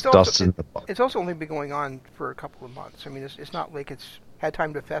against Dustin. It's also only been going on for a couple of months. I mean, it's not like it's had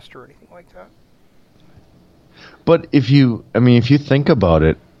time to fester or anything like that. But if you think about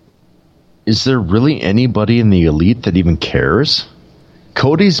it, is there really anybody in the Elite that even cares?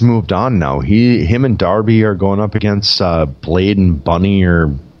 Cody's moved on now. Him and Darby are going up against Blade and Bunny or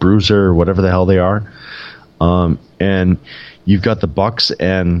Bruiser or whatever the hell they are. And you've got the Bucks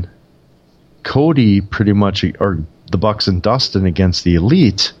and Cody pretty much, or the Bucks and Dustin against the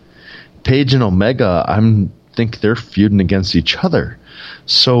Elite. Paige and Omega, I think they're feuding against each other.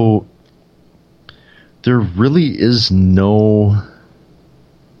 So there really is no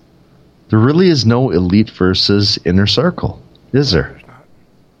Elite versus Inner Circle, is there?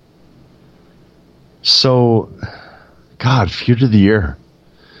 So, God, feud of the year.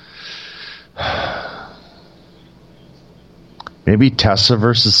 Maybe Tessa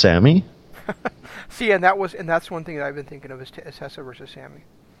versus Sammy? See, and that's one thing that I've been thinking of is Tessa versus Sammy.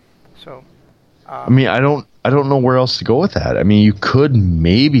 So, I mean, I don't know where else to go with that. I mean, you could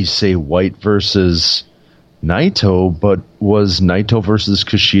maybe say White versus Naito, but was Naito versus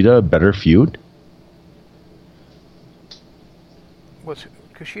Kushida a better feud? Was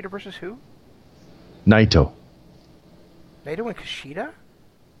Kushida versus who? Naito and Kushida?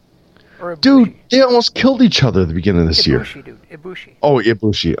 Or Ibushi? Dude, they almost killed each other at the beginning of this year. Ibushi. Oh,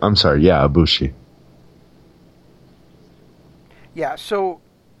 Ibushi. I'm sorry. Yeah, Ibushi. Yeah, so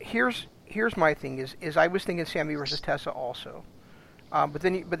here's my thing is I was thinking Sammy versus Tessa also. But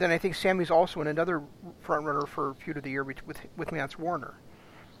then I think Sammy's also in another front runner for feud of the year with Mance Warner.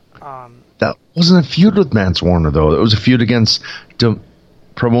 That wasn't a feud with Mance Warner though. It was a feud against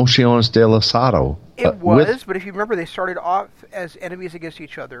Promociones de Losado. It was, but if you remember, they started off as enemies against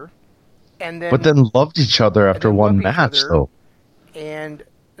each other, and then loved each other after one match, though. And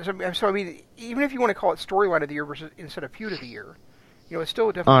so I mean, even if you want to call it storyline of the year versus instead of feud of the year, it's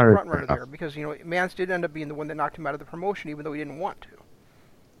still definitely a front runner there because Mance did end up being the one that knocked him out of the promotion, even though he didn't want to.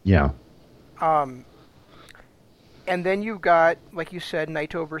 Yeah. And then you've got, like you said,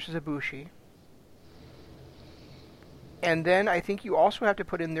 Naito versus Ibushi. And then I think you also have to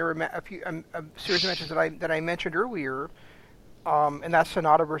put in there a series of matches that I mentioned earlier, and that's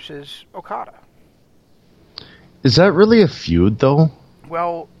Sonata versus Okada. Is that really a feud, though?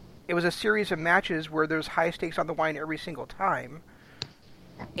 Well, it was a series of matches where there's high stakes on the line every single time,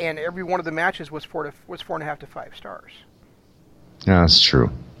 and every one of the matches was 4.5 to 5 stars. Yeah, that's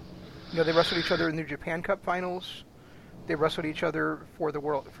true. They wrestled each other in the Japan Cup finals. They wrestled each other for the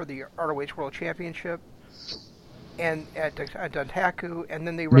ROH World Championship. and at Dontaku, and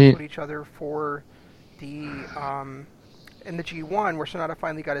then they wrestled each other for the in the G1, where Sonata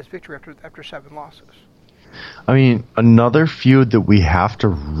finally got his victory after 7 losses. I mean, another feud that we have to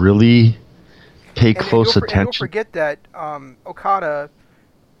really pay close attention. And don't forget that Okada,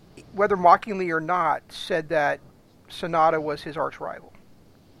 whether mockingly or not, said that Sonata was his arch rival.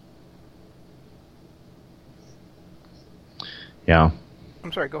 Yeah.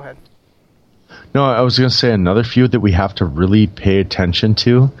 I'm sorry, go ahead. No, I was going to say another feud that we have to really pay attention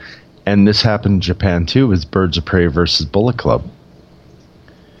to, and this happened in Japan too, is Birds of Prey versus Bullet Club.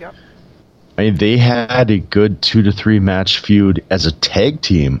 Yep. I mean, they had a good 2 to 3 match feud as a tag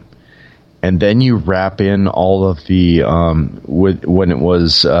team, and then you wrap in all of the when it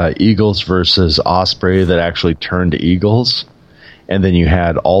was Eagles versus Ospreay that actually turned to Eagles, and then you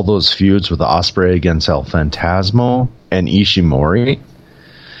had all those feuds with Ospreay against El Phantasmo and Ishimori.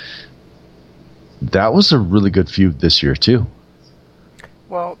 That was a really good feud this year too.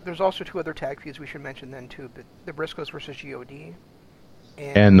 Well, there's also 2 other tag feuds we should mention then too, but the Briscoes versus GOD.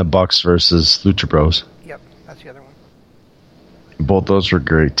 And the Bucks versus Lucha Bros. Yep, that's the other one. Both those were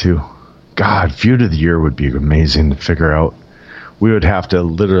great too. God, feud of the year would be amazing to figure out. We would have to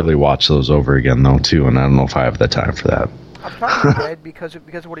literally watch those over again though too, and I don't know if I have the time for that. I'm talking about Ed because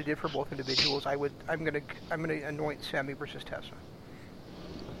of what he did for both individuals. I'm gonna anoint Sammy versus Tessa.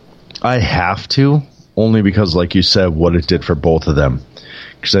 I have to, only because, like you said, what it did for both of them.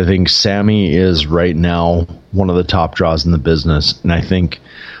 Because I think Sammy is right now one of the top draws in the business, and I think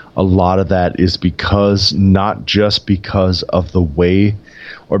a lot of that is because, not just because of the way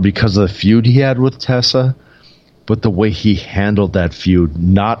or because of the feud he had with Tessa, but the way he handled that feud,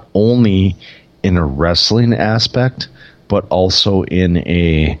 not only in a wrestling aspect, but also in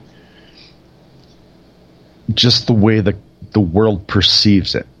a just the way the world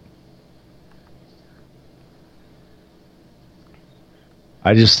perceives it.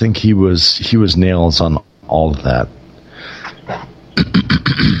 I just think he was nails on all of that.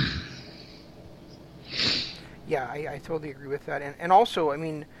 Yeah, I totally agree with that. And also, I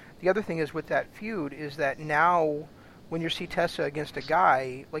mean, the other thing is with that feud is that now when you see Tessa against a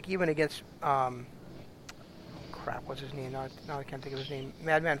guy, like even against, what's his name? Now I can't think of his name.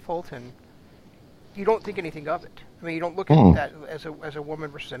 Madman Fulton. You don't think anything of it. I mean, you don't look at that as a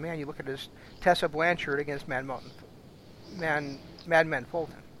woman versus a man. You look at it as Tessa Blanchard against Madman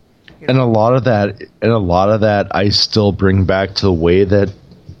Fulton. You know? And a lot of that, I still bring back to the way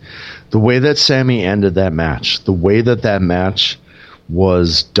that Sammy ended that match, the way that match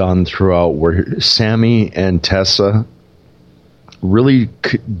was done throughout, where Sammy and Tessa really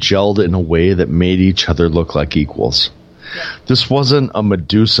gelled in a way that made each other look like equals. Yeah. This wasn't a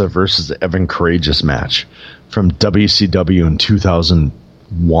Medusa versus Evan Courageous match from WCW in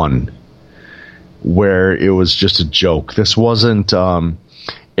 2001. Where it was just a joke. This wasn't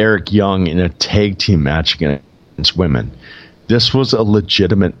Eric Young in a tag team match against women. This was a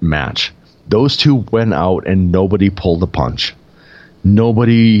legitimate match. Those two went out and nobody pulled a punch.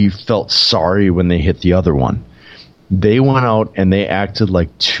 Nobody felt sorry when they hit the other one. They went out and they acted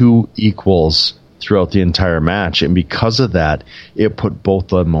like 2 equals throughout the entire match, and because of that, it put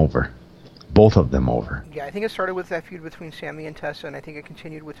both of them over. Yeah, I think it started with that feud between Sammy and Tessa, and I think it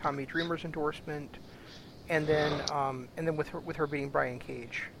continued with Tommy Dreamer's endorsement, and then with her beating Brian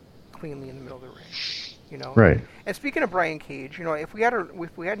Cage cleanly in the middle of the ring. You know, right? And speaking of Brian Cage, you know, if we had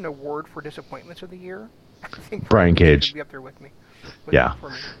an award for disappointments of the year, I think Brian Cage would be up there with me. For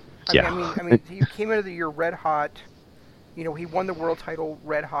me. I mean, he came into the year red hot. You know, he won the world title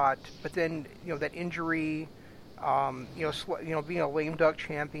red hot, but then that injury, being a lame duck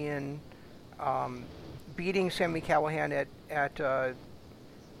champion. Beating Sami Callihan at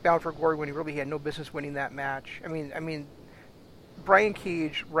Bound for Glory when he really had no business winning that match. I mean, Brian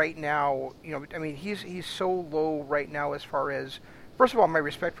Cage right now, he's so low right now as far as, first of all, my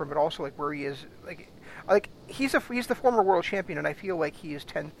respect for him, but also like where he is, like he's the former world champion, and I feel like he is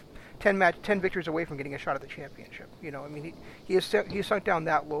 10 victories away from getting a shot at the championship. You know, I mean, he's sunk down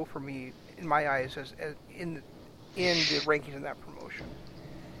that low for me in my eyes as in the rankings in that promotion.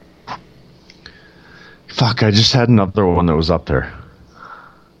 Fuck, I just had another one that was up there.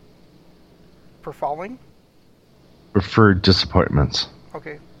 For falling? For disappointments.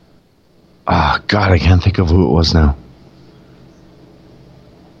 Okay. God, I can't think of who it was now.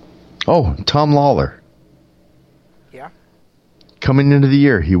 Oh, Tom Lawler. Yeah? Coming into the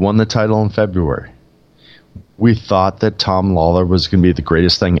year, he won the title in February. We thought that Tom Lawler was going to be the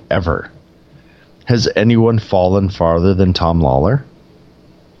greatest thing ever. Has anyone fallen farther than Tom Lawler?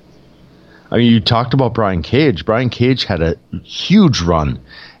 I mean, you talked about Brian Cage. Brian Cage had a huge run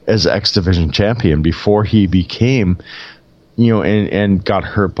as X Division champion before he became, and got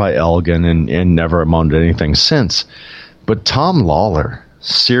hurt by Elgin and never amounted to anything since. But Tom Lawler,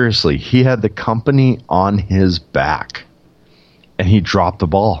 seriously, he had the company on his back, and he dropped the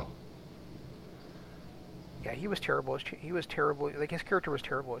ball. Yeah, he was terrible. He was terrible. Like, his character was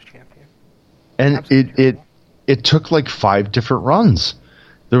terrible as champion. And it took like 5 different runs.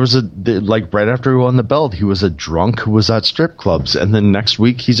 There was right after he won the belt, he was a drunk who was at strip clubs, and then next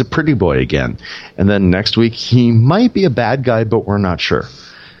week he's a pretty boy again, and then next week he might be a bad guy, but we're not sure.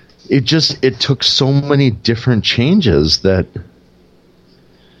 It took so many different changes that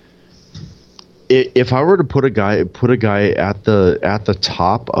if I were to put a guy at the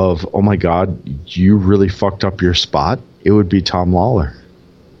top of, oh my God, you really fucked up your spot, it would be Tom Lawler.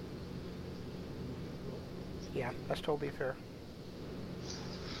 Yeah, that's totally fair.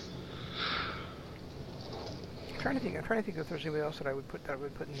 I'm trying to think if there's anybody else that I would put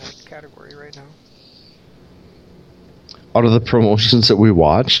in that category right now. Out of the promotions that we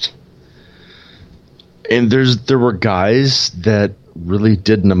watched, and there were guys that really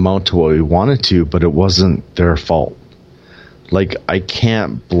didn't amount to what we wanted to, but it wasn't their fault. Like, I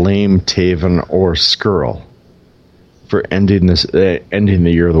can't blame Taven or Skrull for ending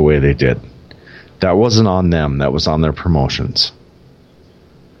the year the way they did. That wasn't on them. That was on their promotions.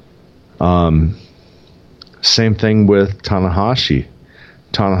 Same thing with Tanahashi.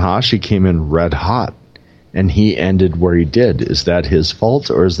 Tanahashi came in red hot, and he ended where he did. Is that his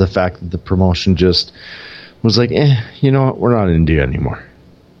fault, or is the fact that the promotion just was like, you know what, we're not in India anymore?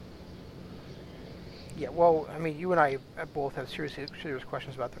 Yeah, well, I mean, you and I both have serious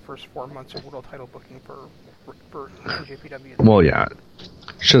questions about the first 4 months of world title booking for NJPW. Well, yeah.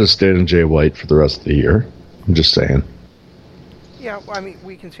 Should have stayed in Jay White for the rest of the year. I'm just saying. Yeah, well, I mean,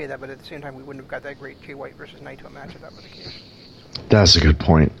 we can say that, but at the same time, we wouldn't have got that great Jay White versus Naito match if that were the case. That's a good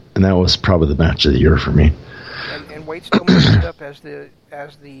point, and that was probably the match of the year for me. And White still might end up as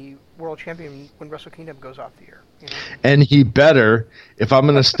the world champion when Wrestle Kingdom goes off the air. You know? And he better, if I'm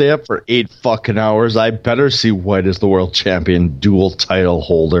going to stay up for 8 fucking hours, I better see White as the world champion, dual title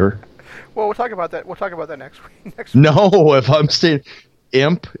holder. Well, we'll talk about that. We'll talk about that next week. No, if I'm staying...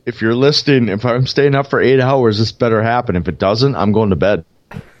 Imp, if you're listening, if I'm staying up for 8 hours, this better happen. If it doesn't, I'm going to bed.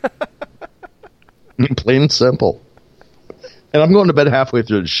 Plain and simple. And I'm going to bed halfway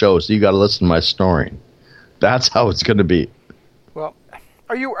through the show, so you got to listen to my snoring. That's how it's going to be. Well,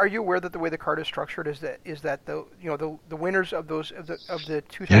 are you aware that the way the card is structured is that the winners of the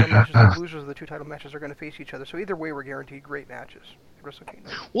 2 title matches and the losers of the 2 title matches are going to face each other. So either way, we're guaranteed great matches. Wrestle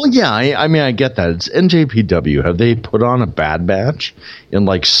Kingdom. Well, yeah, I mean, I get that. It's NJPW. Have they put on a bad match in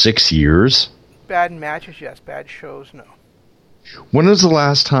like 6 years? Bad matches, yes. Bad shows, no. When was the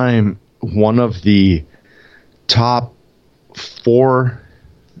last time one of the top 4...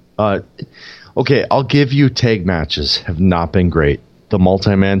 okay, I'll give you tag matches have not been great. The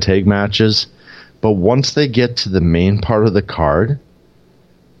multi-man tag matches. But once they get to the main part of the card,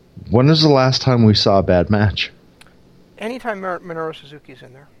 when was the last time we saw a bad match? Anytime Minoru Suzuki's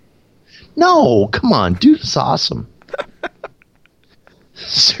in there. No, come on. Dude is awesome.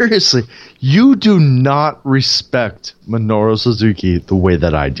 Seriously, you do not respect Minoru Suzuki the way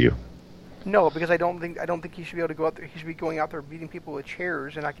that I do. No, because I don't think he should be able to go out there. He should be going out there beating people with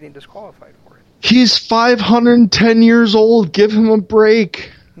chairs and not getting disqualified for it. He's 510 years old. Give him a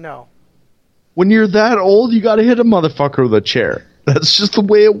break. No. When you're that old, you got to hit a motherfucker with a chair. That's just the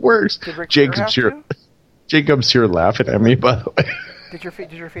way it works. Jacob's here laughing at me, by the way. Did your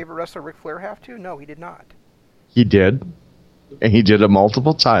favorite wrestler Ric Flair have to? No, he did not. He did, and he did it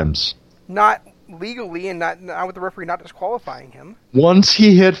multiple times. Not legally, and not with the referee not disqualifying him. Once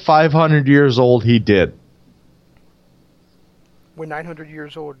he hit 500 years old, he did. When 900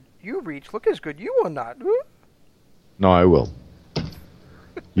 years old you reach, look as good you will not. No, I will.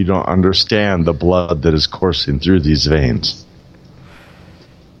 You don't understand the blood that is coursing through these veins.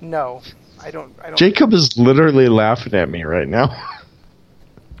 No. I don't. Jacob is literally laughing at me right now.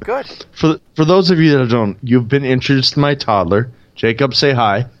 Good. For those of you that don't, you've been introduced to my toddler. Jacob, say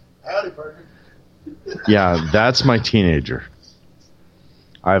hi. Howdy, Parker. Yeah, that's my teenager.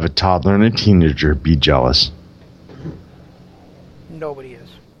 I have a toddler and a teenager. Be jealous. Nobody is.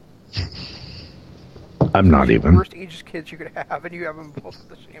 I'm not even. Worst ages kids you could have, and you have them both at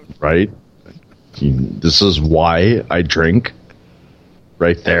the same time. Right? This is why I drink.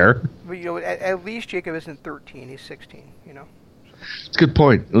 Right there. But at least Jacob isn't 13; he's 16. You know. So. It's a good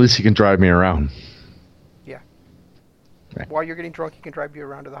point. At least he can drive me around. Yeah. Right. While you're getting drunk, he can drive you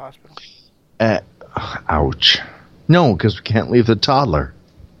around to the hospital. Ouch. No, because we can't leave the toddler.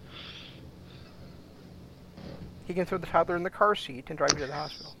 He can throw the toddler in the car seat and drive you to the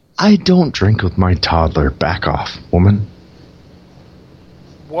hospital. I don't drink with my toddler. Back off, woman.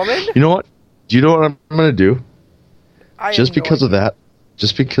 Woman? You know what? Do you know what I'm going to do? Just because of that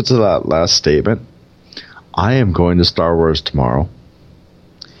last statement, I am going to Star Wars tomorrow,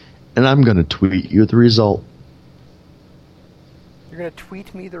 and I'm going to tweet you the result. You're going to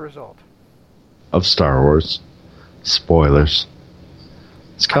tweet me the result of Star Wars. Spoilers.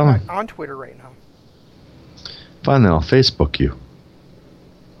 It's coming. I'm on Twitter right now. Fine, then I'll Facebook you.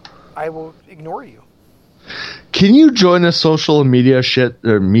 I will ignore you. Can you join the social media shit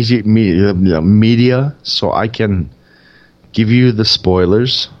or media so I can give you the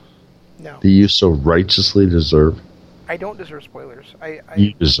spoilers No. that you so righteously deserve? I don't deserve spoilers.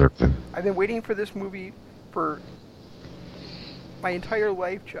 You deserve them. I've been waiting for this movie for my entire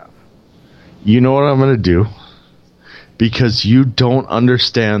life, Jeff. You know what I'm going to do? Because you don't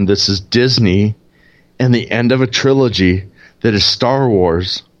understand this is Disney and the end of a trilogy that is Star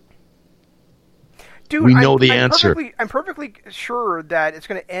Wars. Dude, we know the answer. I'm perfectly sure that it's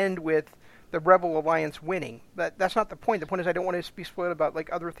going to end with the Rebel Alliance winning. That's not the point. The point is I don't want to be spoiled about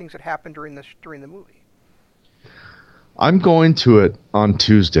like other things that happened during the movie. I'm going to it on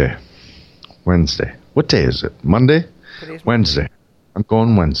Wednesday. What day is it? Monday? Today's Wednesday. I'm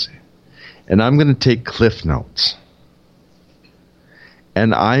going Wednesday. And I'm going to take Cliff Notes.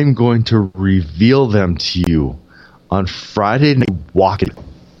 And I'm going to reveal them to you on Friday night walking.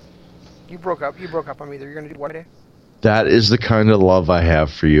 You broke up on me there. You're going to do what today? That is the kind of love I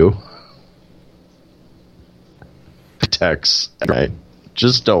have for you. Text. Right?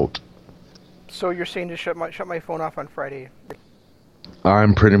 Just don't. So you're saying to shut my phone off on Friday?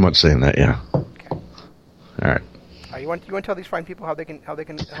 I'm pretty much saying that, yeah. Okay. All right. You want to tell these fine people how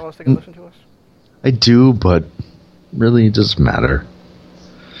else they can listen to us? I do, but really it doesn't matter.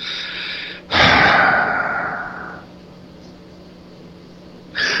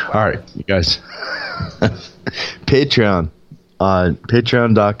 All right, you guys. Patreon.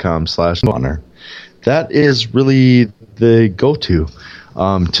 Patreon.com/honor. That is really the go-to.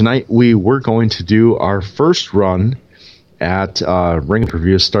 Tonight we were going to do our first run at Ring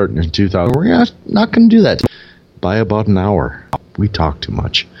Review starting in 2000. We're not going to do that by about an hour. We talk too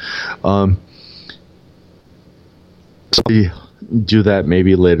much. So we do that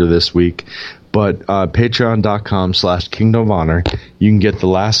maybe later this week. But patreon.com/Kingdom of Honor, you can get the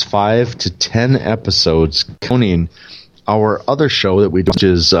last 5 to 10 episodes, counting our other show that we do, which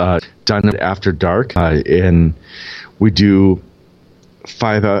is Dynamite After Dark. And we do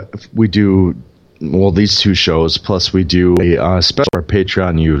these two shows, plus we do a special for our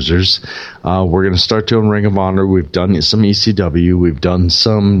Patreon users. We're going to start doing Ring of Honor. We've done some ECW. We've done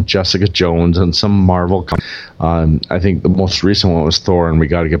some Jessica Jones and some Marvel. I think the most recent one was Thor, and we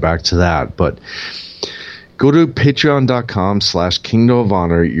got to get back to that. But go to patreon.com/Kingdom of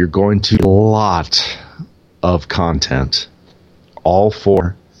Honor. You're going to get a lot of content, all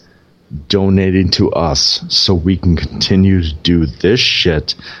for donating to us so we can continue to do this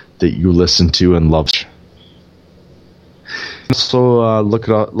shit that you listen to and love. So look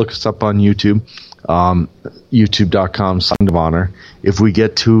us up on YouTube, youtube.com/Kingdom of Honor. If we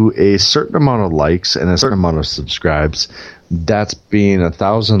get to a certain amount of likes and a certain amount of subscribes, that's being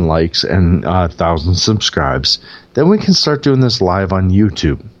 1,000 likes and 1,000 subscribes, then we can start doing this live on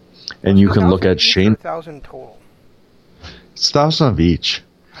YouTube. And you can look at Shane. 1,000 total. It's 1,000 of each.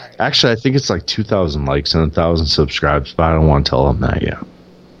 Right. Actually, I think it's like 2,000 likes and 1,000 subscribes, but I don't want to tell them that yet.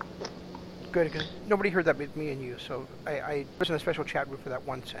 Good, because nobody heard that with me and you, so I was in a special chat room for that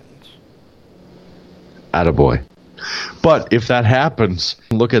one sentence. Attaboy. But if that happens,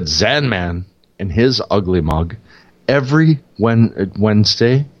 look at Zanman and his ugly mug every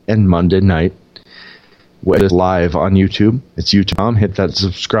Wednesday and Monday night. It's live on YouTube. It's YouTube. Hit that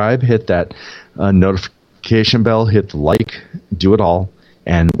subscribe, hit that notification bell, hit the like, do it all,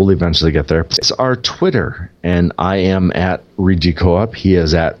 and we'll eventually get there. It's our Twitter, and I am at Regi Co-op. He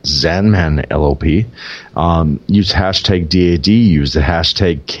is at ZanmanLOP. Use hashtag DAD, use the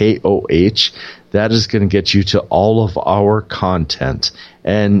hashtag KOH. That is going to get you to all of our content.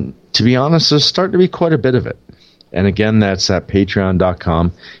 And to be honest, there's starting to be quite a bit of it. And again, that's at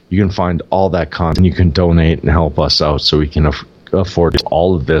patreon.com. You can find all that content. You can donate and help us out so we can afford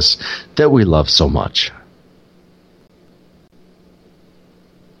all of this that we love so much.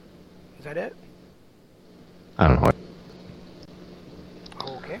 Is that it? I don't know.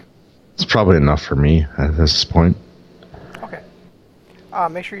 Okay. It's probably enough for me at this point. Okay.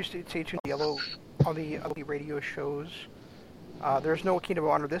 Make sure you stay tuned to all the radio shows. There's no Kingdom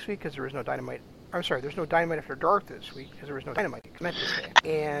of Honor this week because there is no Dynamite. I'm sorry, there's no Dynamite After Dark this week because there was no Dynamite.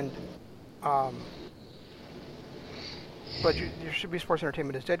 And but there should be Sports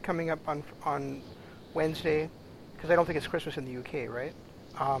Entertainment is Dead coming up on Wednesday, because I don't think it's Christmas in the UK, right?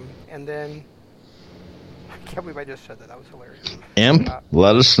 And then I can't believe I just said that. That was hilarious. Imp,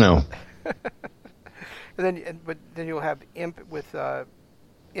 let us know. But then you'll have Imp with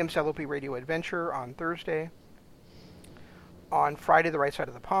Imp's LOP Radio Adventure on Thursday. On Friday, The Right Side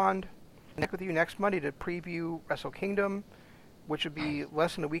of the Pond. Connect with you next Monday to preview Wrestle Kingdom, which would be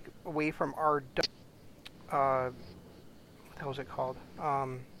less than a week away from our what the hell is it called?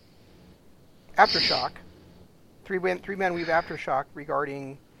 Aftershock. Three-man weave Aftershock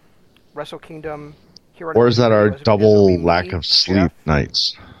regarding Wrestle Kingdom. Or is that our double lack of sleep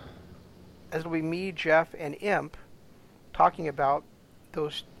nights? As it'll be me, Jeff, and Imp talking about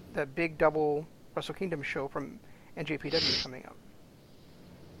that big double Wrestle Kingdom show from NJPW coming up.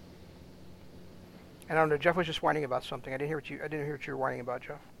 And I don't know, Jeff was just whining about something. I didn't hear what you were whining about,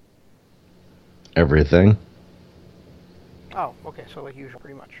 Jeff. Everything. Oh, okay, so like usual,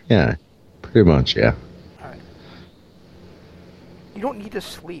 pretty much. Yeah, pretty much, yeah. Alright. You don't need to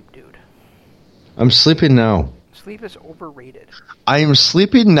sleep, dude. I'm sleeping now. Sleep is overrated. I am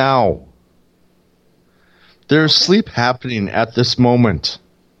sleeping now. There's sleep happening at this moment.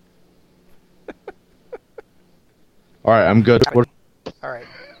 All right, I'm good. All right.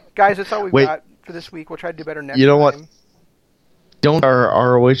 Guys, that's all we've got for this week. We'll try to do better next time. You know what? Don't our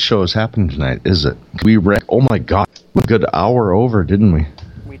ROH show is happening tonight, is it? We ran. Oh my God, a good hour over, didn't we?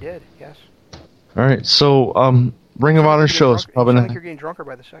 We did, yes. All right, so Ring of Honor show is probably not. not. You're getting drunker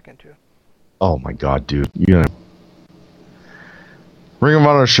by the second too. Oh my God, dude! Ring of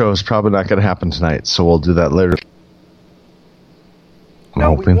Honor show is probably not going to happen tonight, so we'll do that later.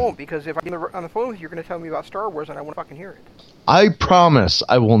 No, we won't, because if I'm on the phone with you, you're going to tell me about Star Wars, and I want to fucking hear it. I promise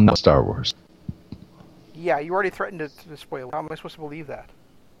I will not Star Wars. Yeah, you already threatened to spoil it. How am I supposed to believe that?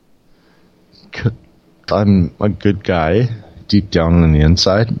 I'm a good guy, deep down on the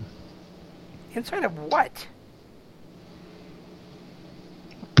inside. Inside of what?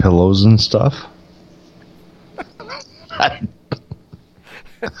 Pillows and stuff.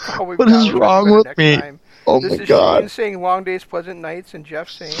 What is wrong with me? Time. Oh this my is God. Shane saying long days, pleasant nights, and Jeff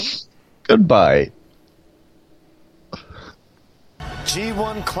saying goodbye.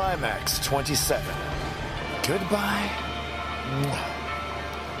 G1 Climax 27. Goodbye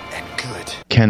and good. Ken